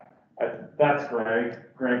that. That's Greg.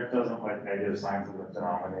 Greg doesn't like negative signs in the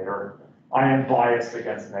denominator. I am biased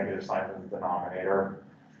against negative signs in the denominator.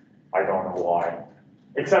 I don't know why,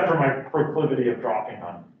 except for my proclivity of dropping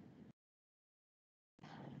them.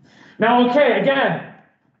 Now, okay, again,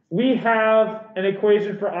 we have an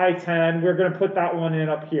equation for I10. We're going to put that one in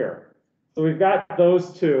up here. So we've got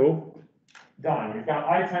those two done. We've got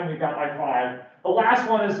I10, we've got I5. The last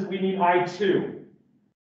one is we need I2.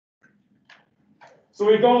 So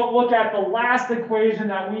we go and look at the last equation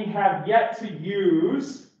that we have yet to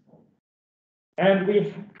use. And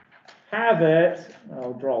we have it,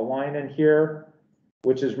 I'll draw a line in here,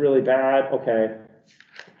 which is really bad. Okay,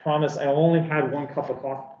 promise I only had 1 cup of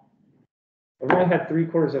coffee. I've only had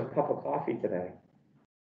 3/4 of a cup of coffee today.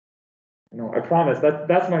 No, I promise,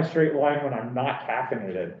 that's my straight line when I'm not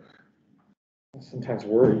caffeinated. I sometimes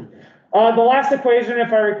worry. The last equation,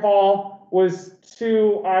 if I recall, was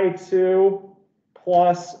 2I2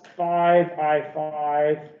 plus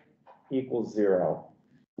 5I5 equals 0.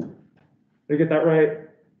 Did I get that right?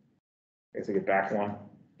 I guess I get back one.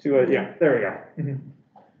 Yeah, there we go.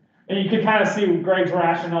 And you can kind of see Greg's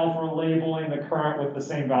rationale for labeling the current with the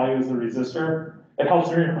same value as the resistor. It helps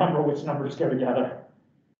me remember which numbers go together.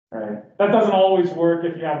 Right. That doesn't always work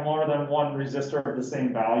if you have more than one resistor of the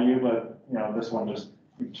same value, but you know, this one just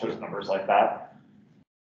shows numbers like that.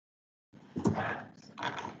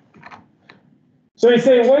 So you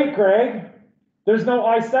say, wait, Greg, there's no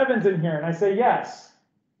I7s in here. And I say, yes.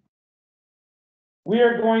 We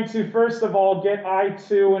are going to, first of all, get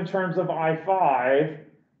I2 in terms of I5,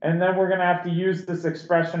 and then we're going to have to use this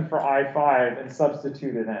expression for I5 and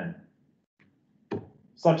substitute it in.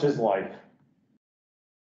 Such is life.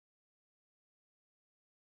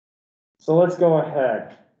 So let's go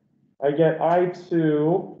ahead. I get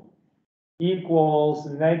I2 equals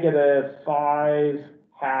negative 5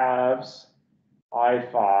 halves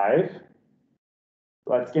I5. So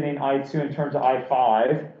that's getting I2 in terms of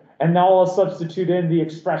I5. And now I'll substitute in the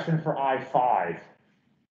expression for I5.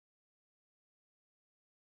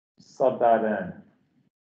 Sub that in.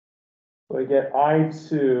 So we get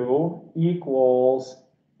I2 equals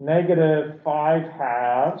negative 5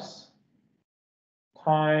 halves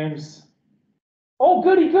times, oh,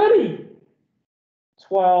 goody, goody,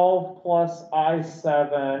 12 plus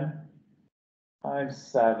I7 times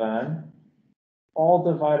 7, all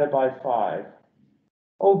divided by 5.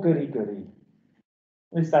 Oh, goody, goody.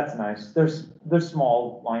 At least that's nice. There's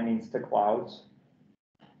small linings to clouds.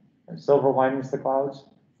 There's silver linings to clouds.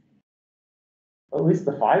 At least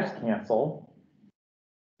the 5s cancel.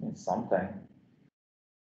 It's something.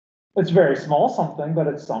 It's very small something, but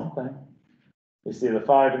it's something. You see the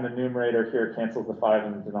 5 in the numerator here cancels the 5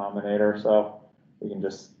 in the denominator, so we can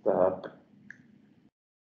just, okay,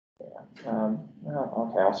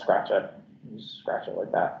 I'll scratch it. Just scratch it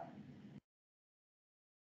like that.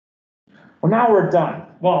 Well, now we're done.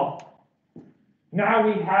 Well, now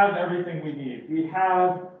we have everything we need. We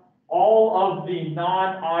have all of the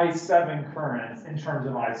non-I7 currents in terms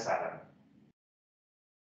of I7.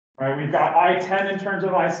 Right, we've got I10 in terms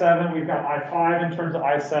of I7, we've got I5 in terms of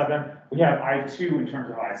I7, we have I2 in terms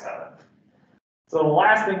of I7. So the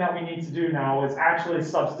last thing that we need to do now is actually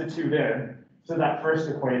substitute in to that first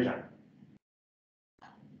equation.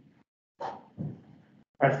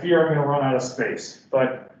 I fear I'm going to run out of space,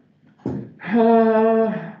 but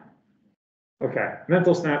okay,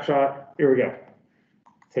 mental snapshot, here we go.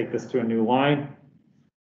 Take this to a new line.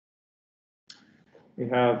 We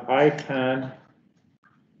have I10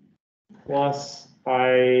 plus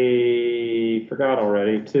I forgot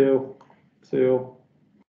already, 2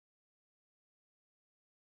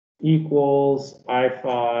 equals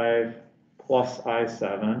I5 plus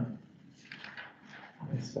I7.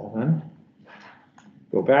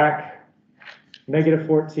 Go back, negative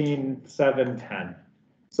 14, 7, 10.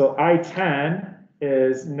 So I10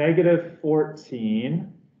 is negative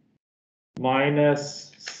 14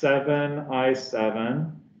 minus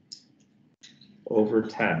 7I7 over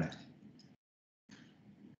 10.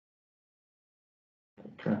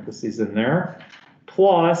 parentheses in there,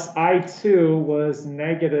 plus I2 was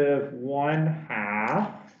negative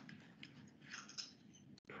 1/2,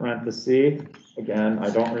 parenthesis, again, I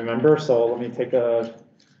don't remember, so let me take a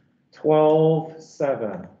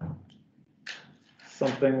 12/7,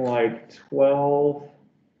 something like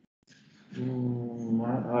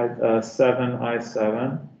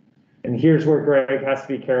 7I7, and here's where Greg has to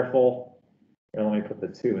be careful. Here, let me put the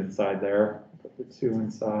 2 inside there, put the 2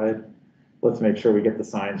 inside. Let's make sure we get the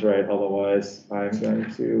signs right, otherwise I'm going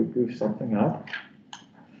to goof something up.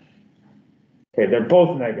 Okay, they're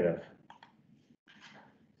both negative.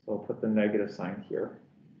 So I'll put the negative sign here.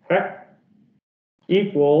 Okay.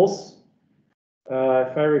 Equals,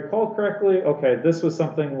 if I recall correctly, okay, this was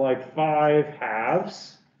something like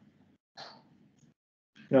 5/2.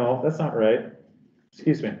 No, that's not right.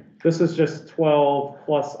 Excuse me. This is just 12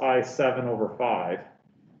 plus I7 over 5.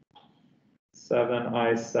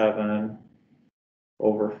 7I7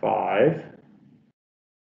 over 5.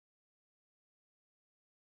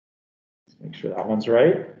 Let's make sure that one's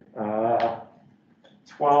right. 12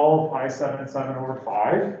 I7 and 7 over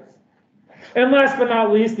 5. And last but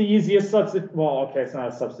not least, the easiest substitute, well, okay, it's not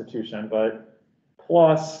a substitution, but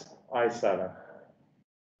plus I7.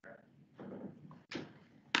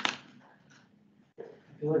 I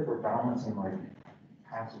feel like we're balancing like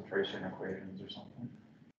concentration equations or something.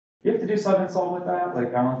 You have to do sub and solve with that,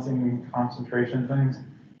 like balancing concentration things?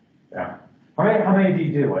 Yeah. How many do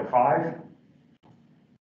you do, like 5?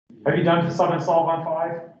 Have you done sub and solve on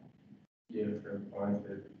 5? Yeah, for 5.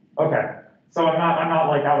 Okay, so I'm not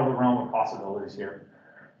like out of the realm of possibilities here.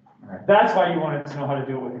 All right. That's why you wanted to know how to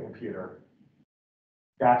do it with a computer.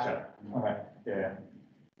 Gotcha. Okay, yeah.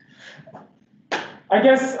 I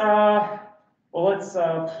guess, well, let's,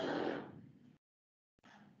 I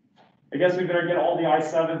guess we better get all the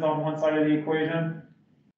I7s on one side of the equation,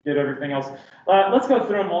 get everything else. Let's go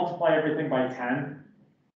through and multiply everything by 10,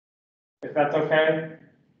 if that's okay.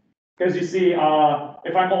 Because you see, if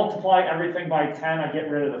I multiply everything by 10, I get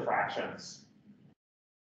rid of the fractions.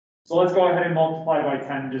 So let's go ahead and multiply by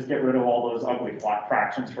 10 and just get rid of all those ugly flat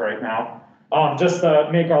fractions for right now, just to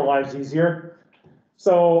make our lives easier.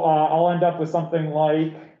 So I'll end up with something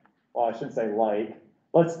like, well, I shouldn't say like,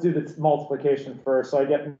 let's do the multiplication first. So I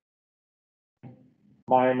get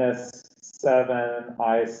minus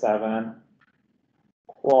 7I7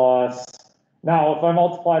 plus, now if I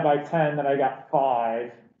multiply by 10, then I got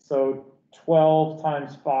 5. So 12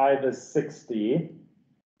 times 5 is 60.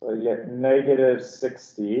 So you get negative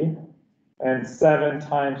 60. And 7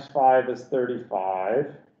 times 5 is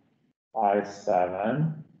 35.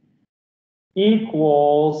 I7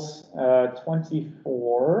 equals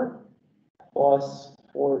 24 plus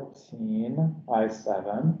 14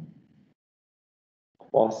 I7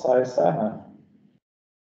 plus I7.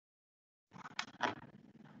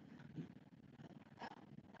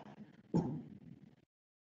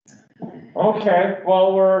 Okay,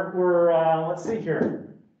 well, we're let's see here.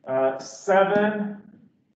 7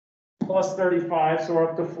 plus 35, so we're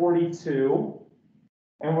up to 42.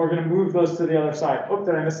 And we're going to move those to the other side. Oh,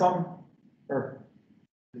 did I miss something? Or,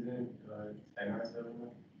 Isn't 10 or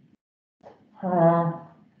 7?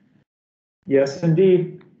 yes,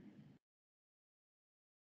 indeed.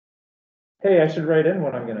 Hey, I should write in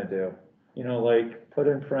what I'm going to do. You know, like put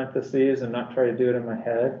in parentheses and not try to do it in my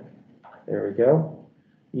head. There we go.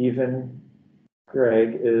 Even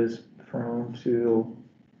Greg is prone to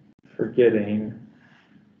forgetting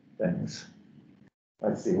things.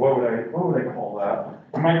 Let's see, what would I call that?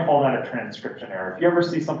 I might call that a transcription error. If you ever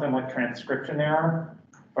see something like transcription error,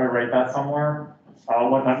 if I write that somewhere,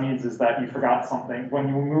 what that means is that you forgot something. When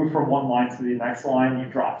you move from one line to the next line, you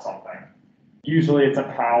drop something. Usually it's a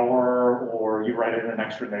power, or you write in an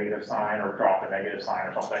extra negative sign, or drop a negative sign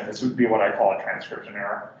or something. This would be what I call a transcription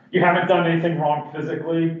error. You haven't done anything wrong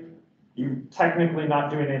physically. You're technically not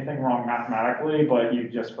doing anything wrong mathematically, but you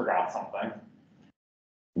just forgot something.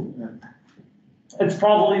 It's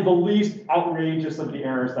probably the least outrageous of the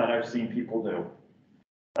errors that I've seen people do.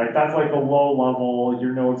 Right? That's like the low level,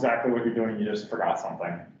 you know exactly what you're doing, you just forgot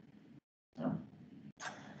something.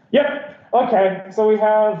 Yep, okay, so we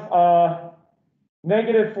have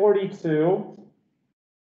negative 42,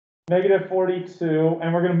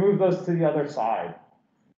 and we're going to move those to the other side.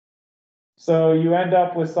 So you end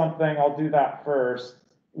up with something, I'll do that first.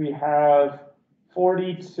 We have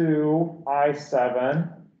 42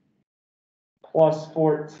 I7 plus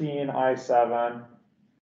 14 I7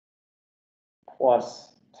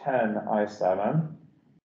 plus 10 I7.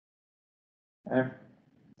 Okay.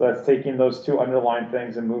 So that's taking those two underlined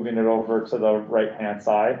things and moving it over to the right-hand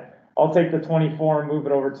side. I'll take the 24 and move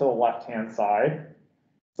it over to the left-hand side.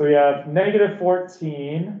 So we have negative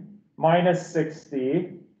 14 minus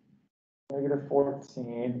 60, negative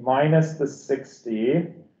 14 minus the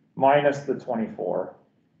 60 minus the 24.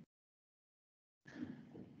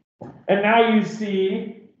 And now you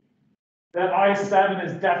see that I7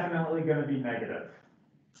 is definitely going to be negative.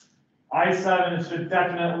 I7 should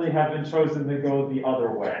definitely have been chosen to go the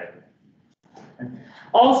other way.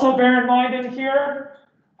 Also bear in mind in here,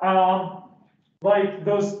 like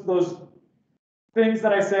those things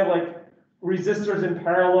that I said, like resistors in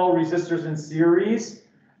parallel, resistors in series,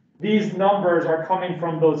 these numbers are coming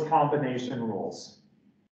from those combination rules.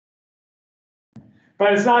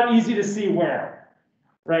 But it's not easy to see where,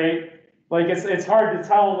 right? Like it's hard to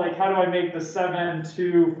tell, like how do I make the 7,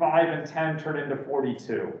 2, 5, and 10 turn into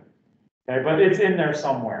 42? Okay, but it's in there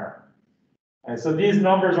somewhere. Okay, so these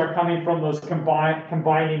numbers are coming from those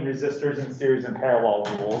combining resistors in series and parallel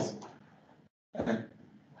rules.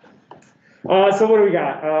 So what do we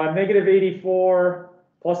got? Negative 84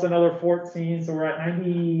 plus another 14, so we're at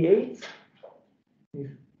 98.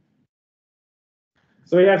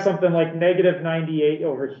 So we have something like negative 98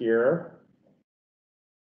 over here,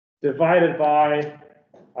 divided by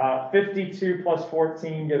 52 plus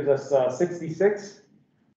 14 gives us 66.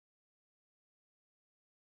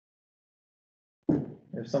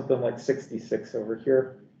 There's something like 66 over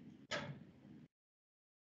here.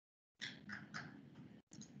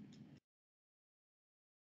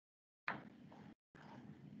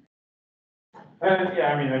 And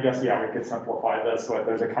yeah, I mean, I guess, yeah, we could simplify this. So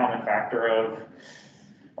there's a common factor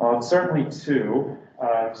of certainly 2.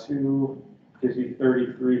 2 gives you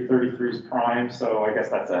 33. 33 is prime, so I guess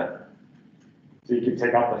that's it. So you could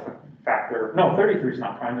take out the factor. No, 33 is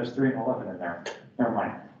not prime. There's 3 and 11 in there. Never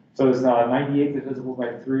mind. So it's 98 divisible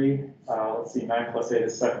by 3. Let's see, 9 plus 8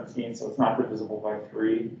 is 17, so it's not divisible by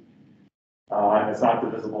 3. And it's not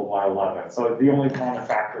divisible by 11. So the only common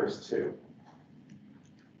factor is 2.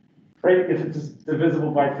 Right? If it's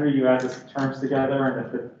divisible by 3, you add the terms together, and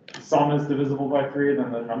if the sum is divisible by 3,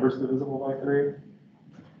 then the number's divisible by 3.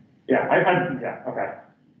 Yeah, yeah, okay.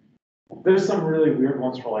 There's some really weird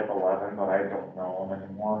ones for like 11, but I don't know them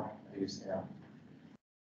anymore. I used to know.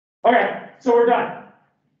 Okay, so we're done.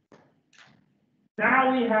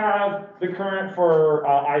 Now we have the current for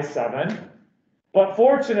I7, but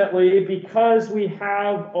fortunately, because we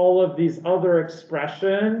have all of these other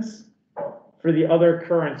expressions for the other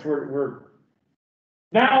currents,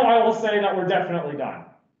 now I will say that we're definitely done.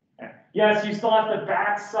 Yes, you still have to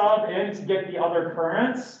back sub in to get the other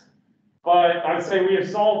currents, but I would say we have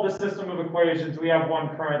solved the system of equations. We have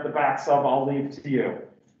one current, the back sub I'll leave to you.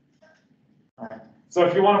 So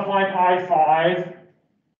if you want to find I5,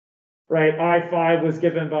 right, I5 was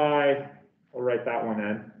given by, we'll write that one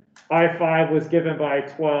in. I5 was given by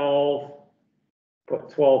 12, put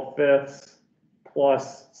 12 fifths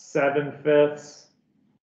plus 7 fifths,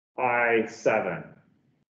 I7.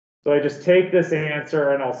 So I just take this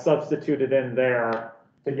answer and I'll substitute it in there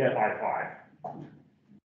to get I5.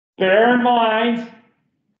 Bear in mind,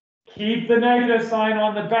 keep the negative sign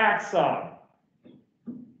on the back sub.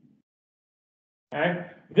 Okay?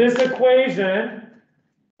 This equation,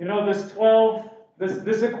 you know,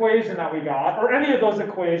 this equation that we got, or any of those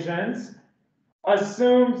equations,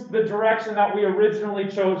 assumes the direction that we originally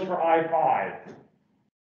chose for I5.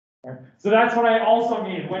 So that's what I also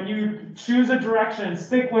mean. When you choose a direction,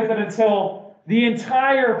 stick with it until the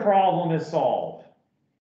entire problem is solved.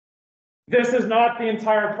 This is not the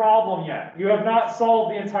entire problem yet. You have not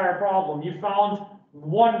solved the entire problem. You found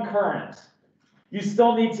one current. You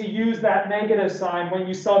still need to use that negative sign when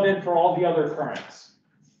you sub in for all the other currents.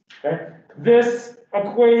 Okay? This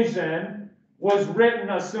equation was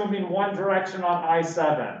written assuming one direction on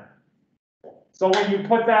I7. So when you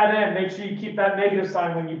put that in, make sure you keep that negative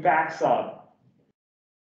sign when you back sub.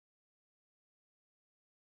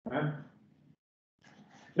 Okay?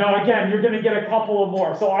 Now again, you're going to get a couple of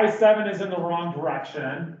more. So I7 is in the wrong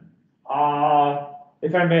direction.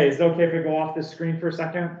 If I may, is it okay if I go off this screen for a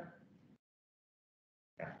second?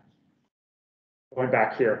 Yeah. Going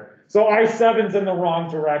back here. So I7's in the wrong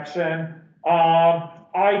direction.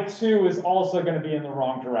 I2 is also going to be in the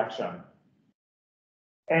wrong direction.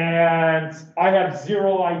 And I have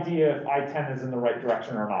zero idea if I10 is in the right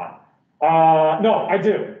direction or not. No, I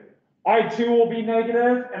do. I2 will be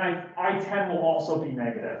negative, and I10 will also be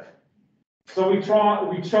negative. So we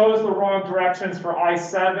chose the wrong directions for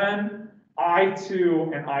I7,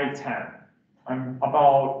 I2, and I10.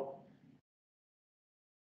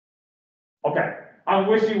 I'm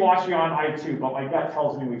wishy-washy on I2, but my gut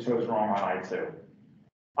tells me we chose wrong on I2.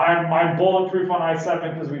 I'm bulletproof on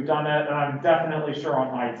I7 because we've done it, and I'm definitely sure on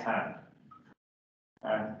I10.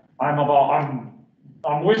 And I'm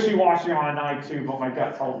I'm wishy-washy on I2, but my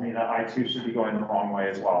gut tells me that I2 should be going the wrong way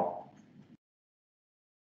as well.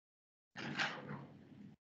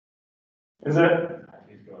 Is it?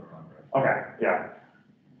 Okay, yeah.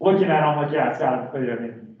 Looking at it, I'm like, yeah, it's gotta, I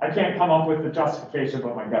mean, I can't come up with the justification,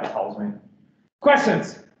 but my gut tells me.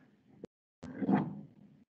 Questions?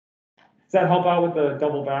 Does that help out with the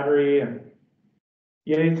double battery and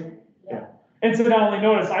yay? Yeah. Incidentally,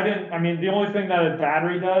 notice I mean, the only thing that a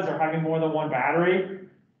battery does, or having more than one battery,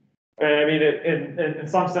 I mean, in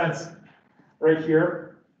some sense, right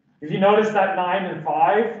here, if you notice that 9 and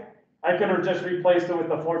 5, I could have just replaced it with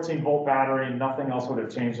the 14-volt battery and nothing else would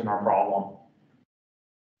have changed in our problem.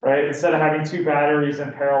 Right? Instead of having 2 batteries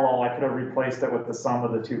in parallel, I could have replaced it with the sum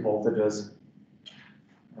of the 2 voltages.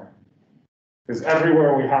 Because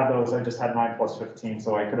everywhere we had those, I just had 9 plus 15,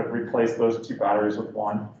 so I could have replaced those 2 batteries with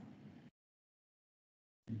 1.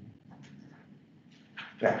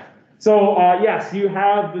 Yeah. So yes, you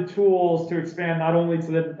have the tools to expand not only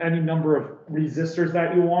to any number of resistors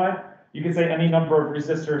that you want, you can say any number of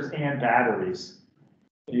resistors and batteries.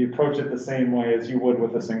 You approach it the same way as you would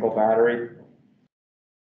with a single battery.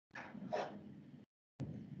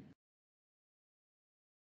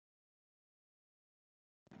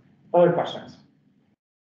 Other questions?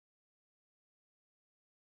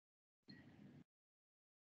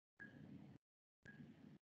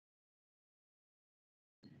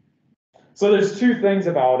 So there's 2 things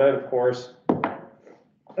about it, of course.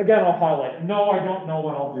 Again, I'll highlight, no, I don't know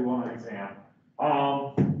what I'll do on an exam.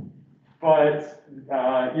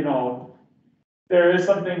 You know, there is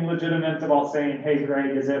something legitimate about saying, hey,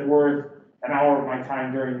 Greg, is it worth an hour of my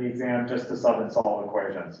time during the exam just to sub and solve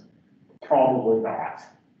equations? Probably not.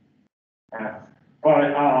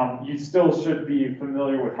 But you still should be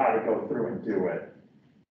familiar with how to go through and do it.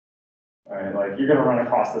 Right? Like, you're gonna run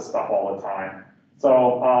across this stuff all the time.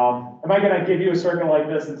 So, am I gonna give you a circuit like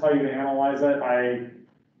this and tell you to analyze it?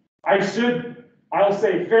 I'll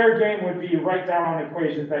say fair game would be write down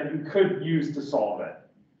equations that you could use to solve it.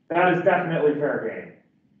 That is definitely fair game.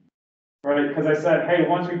 Right? Because I said, hey,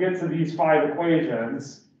 once we get to these 5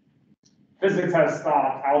 equations, physics has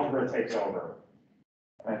stopped, algebra takes over.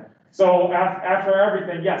 Right? So after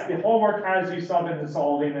everything, yes, the homework has you sub into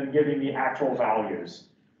solving and giving the actual values.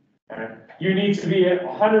 Okay? You need to be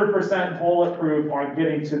 100% bulletproof on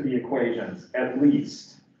getting to the equations, at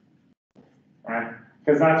least. Right?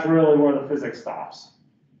 Because that's really where the physics stops.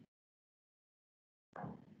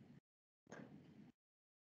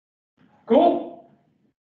 Cool?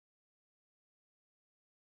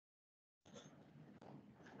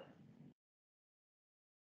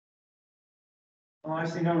 Well, I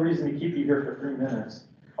see no reason to keep you here for 3 minutes.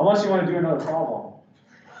 Unless you want to do another problem.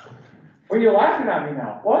 Well, you're laughing at me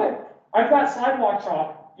now. What? I've got sidewalk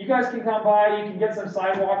chalk. You guys can come by, you can get some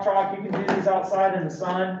sidewalk chalk, you can do these outside in the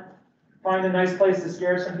sun. Find a nice place to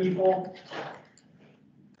scare some people.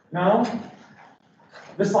 No?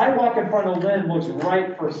 The sidewalk in front of Lynn looks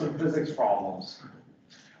ripe for some physics problems.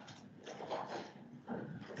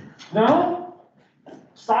 No?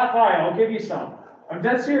 Stop by, I'll give you some. I'm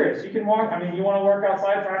dead serious. You can walk, I mean, you want to work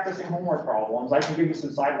outside practicing homework problems, I can give you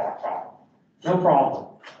some sidewalk chalk. No problem.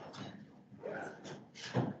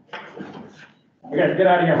 Okay, get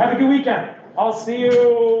out of here. Have a good weekend. I'll see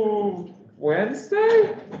you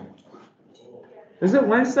Wednesday? Is it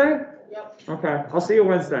Wednesday? Yep. Okay, I'll see you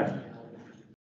Wednesday.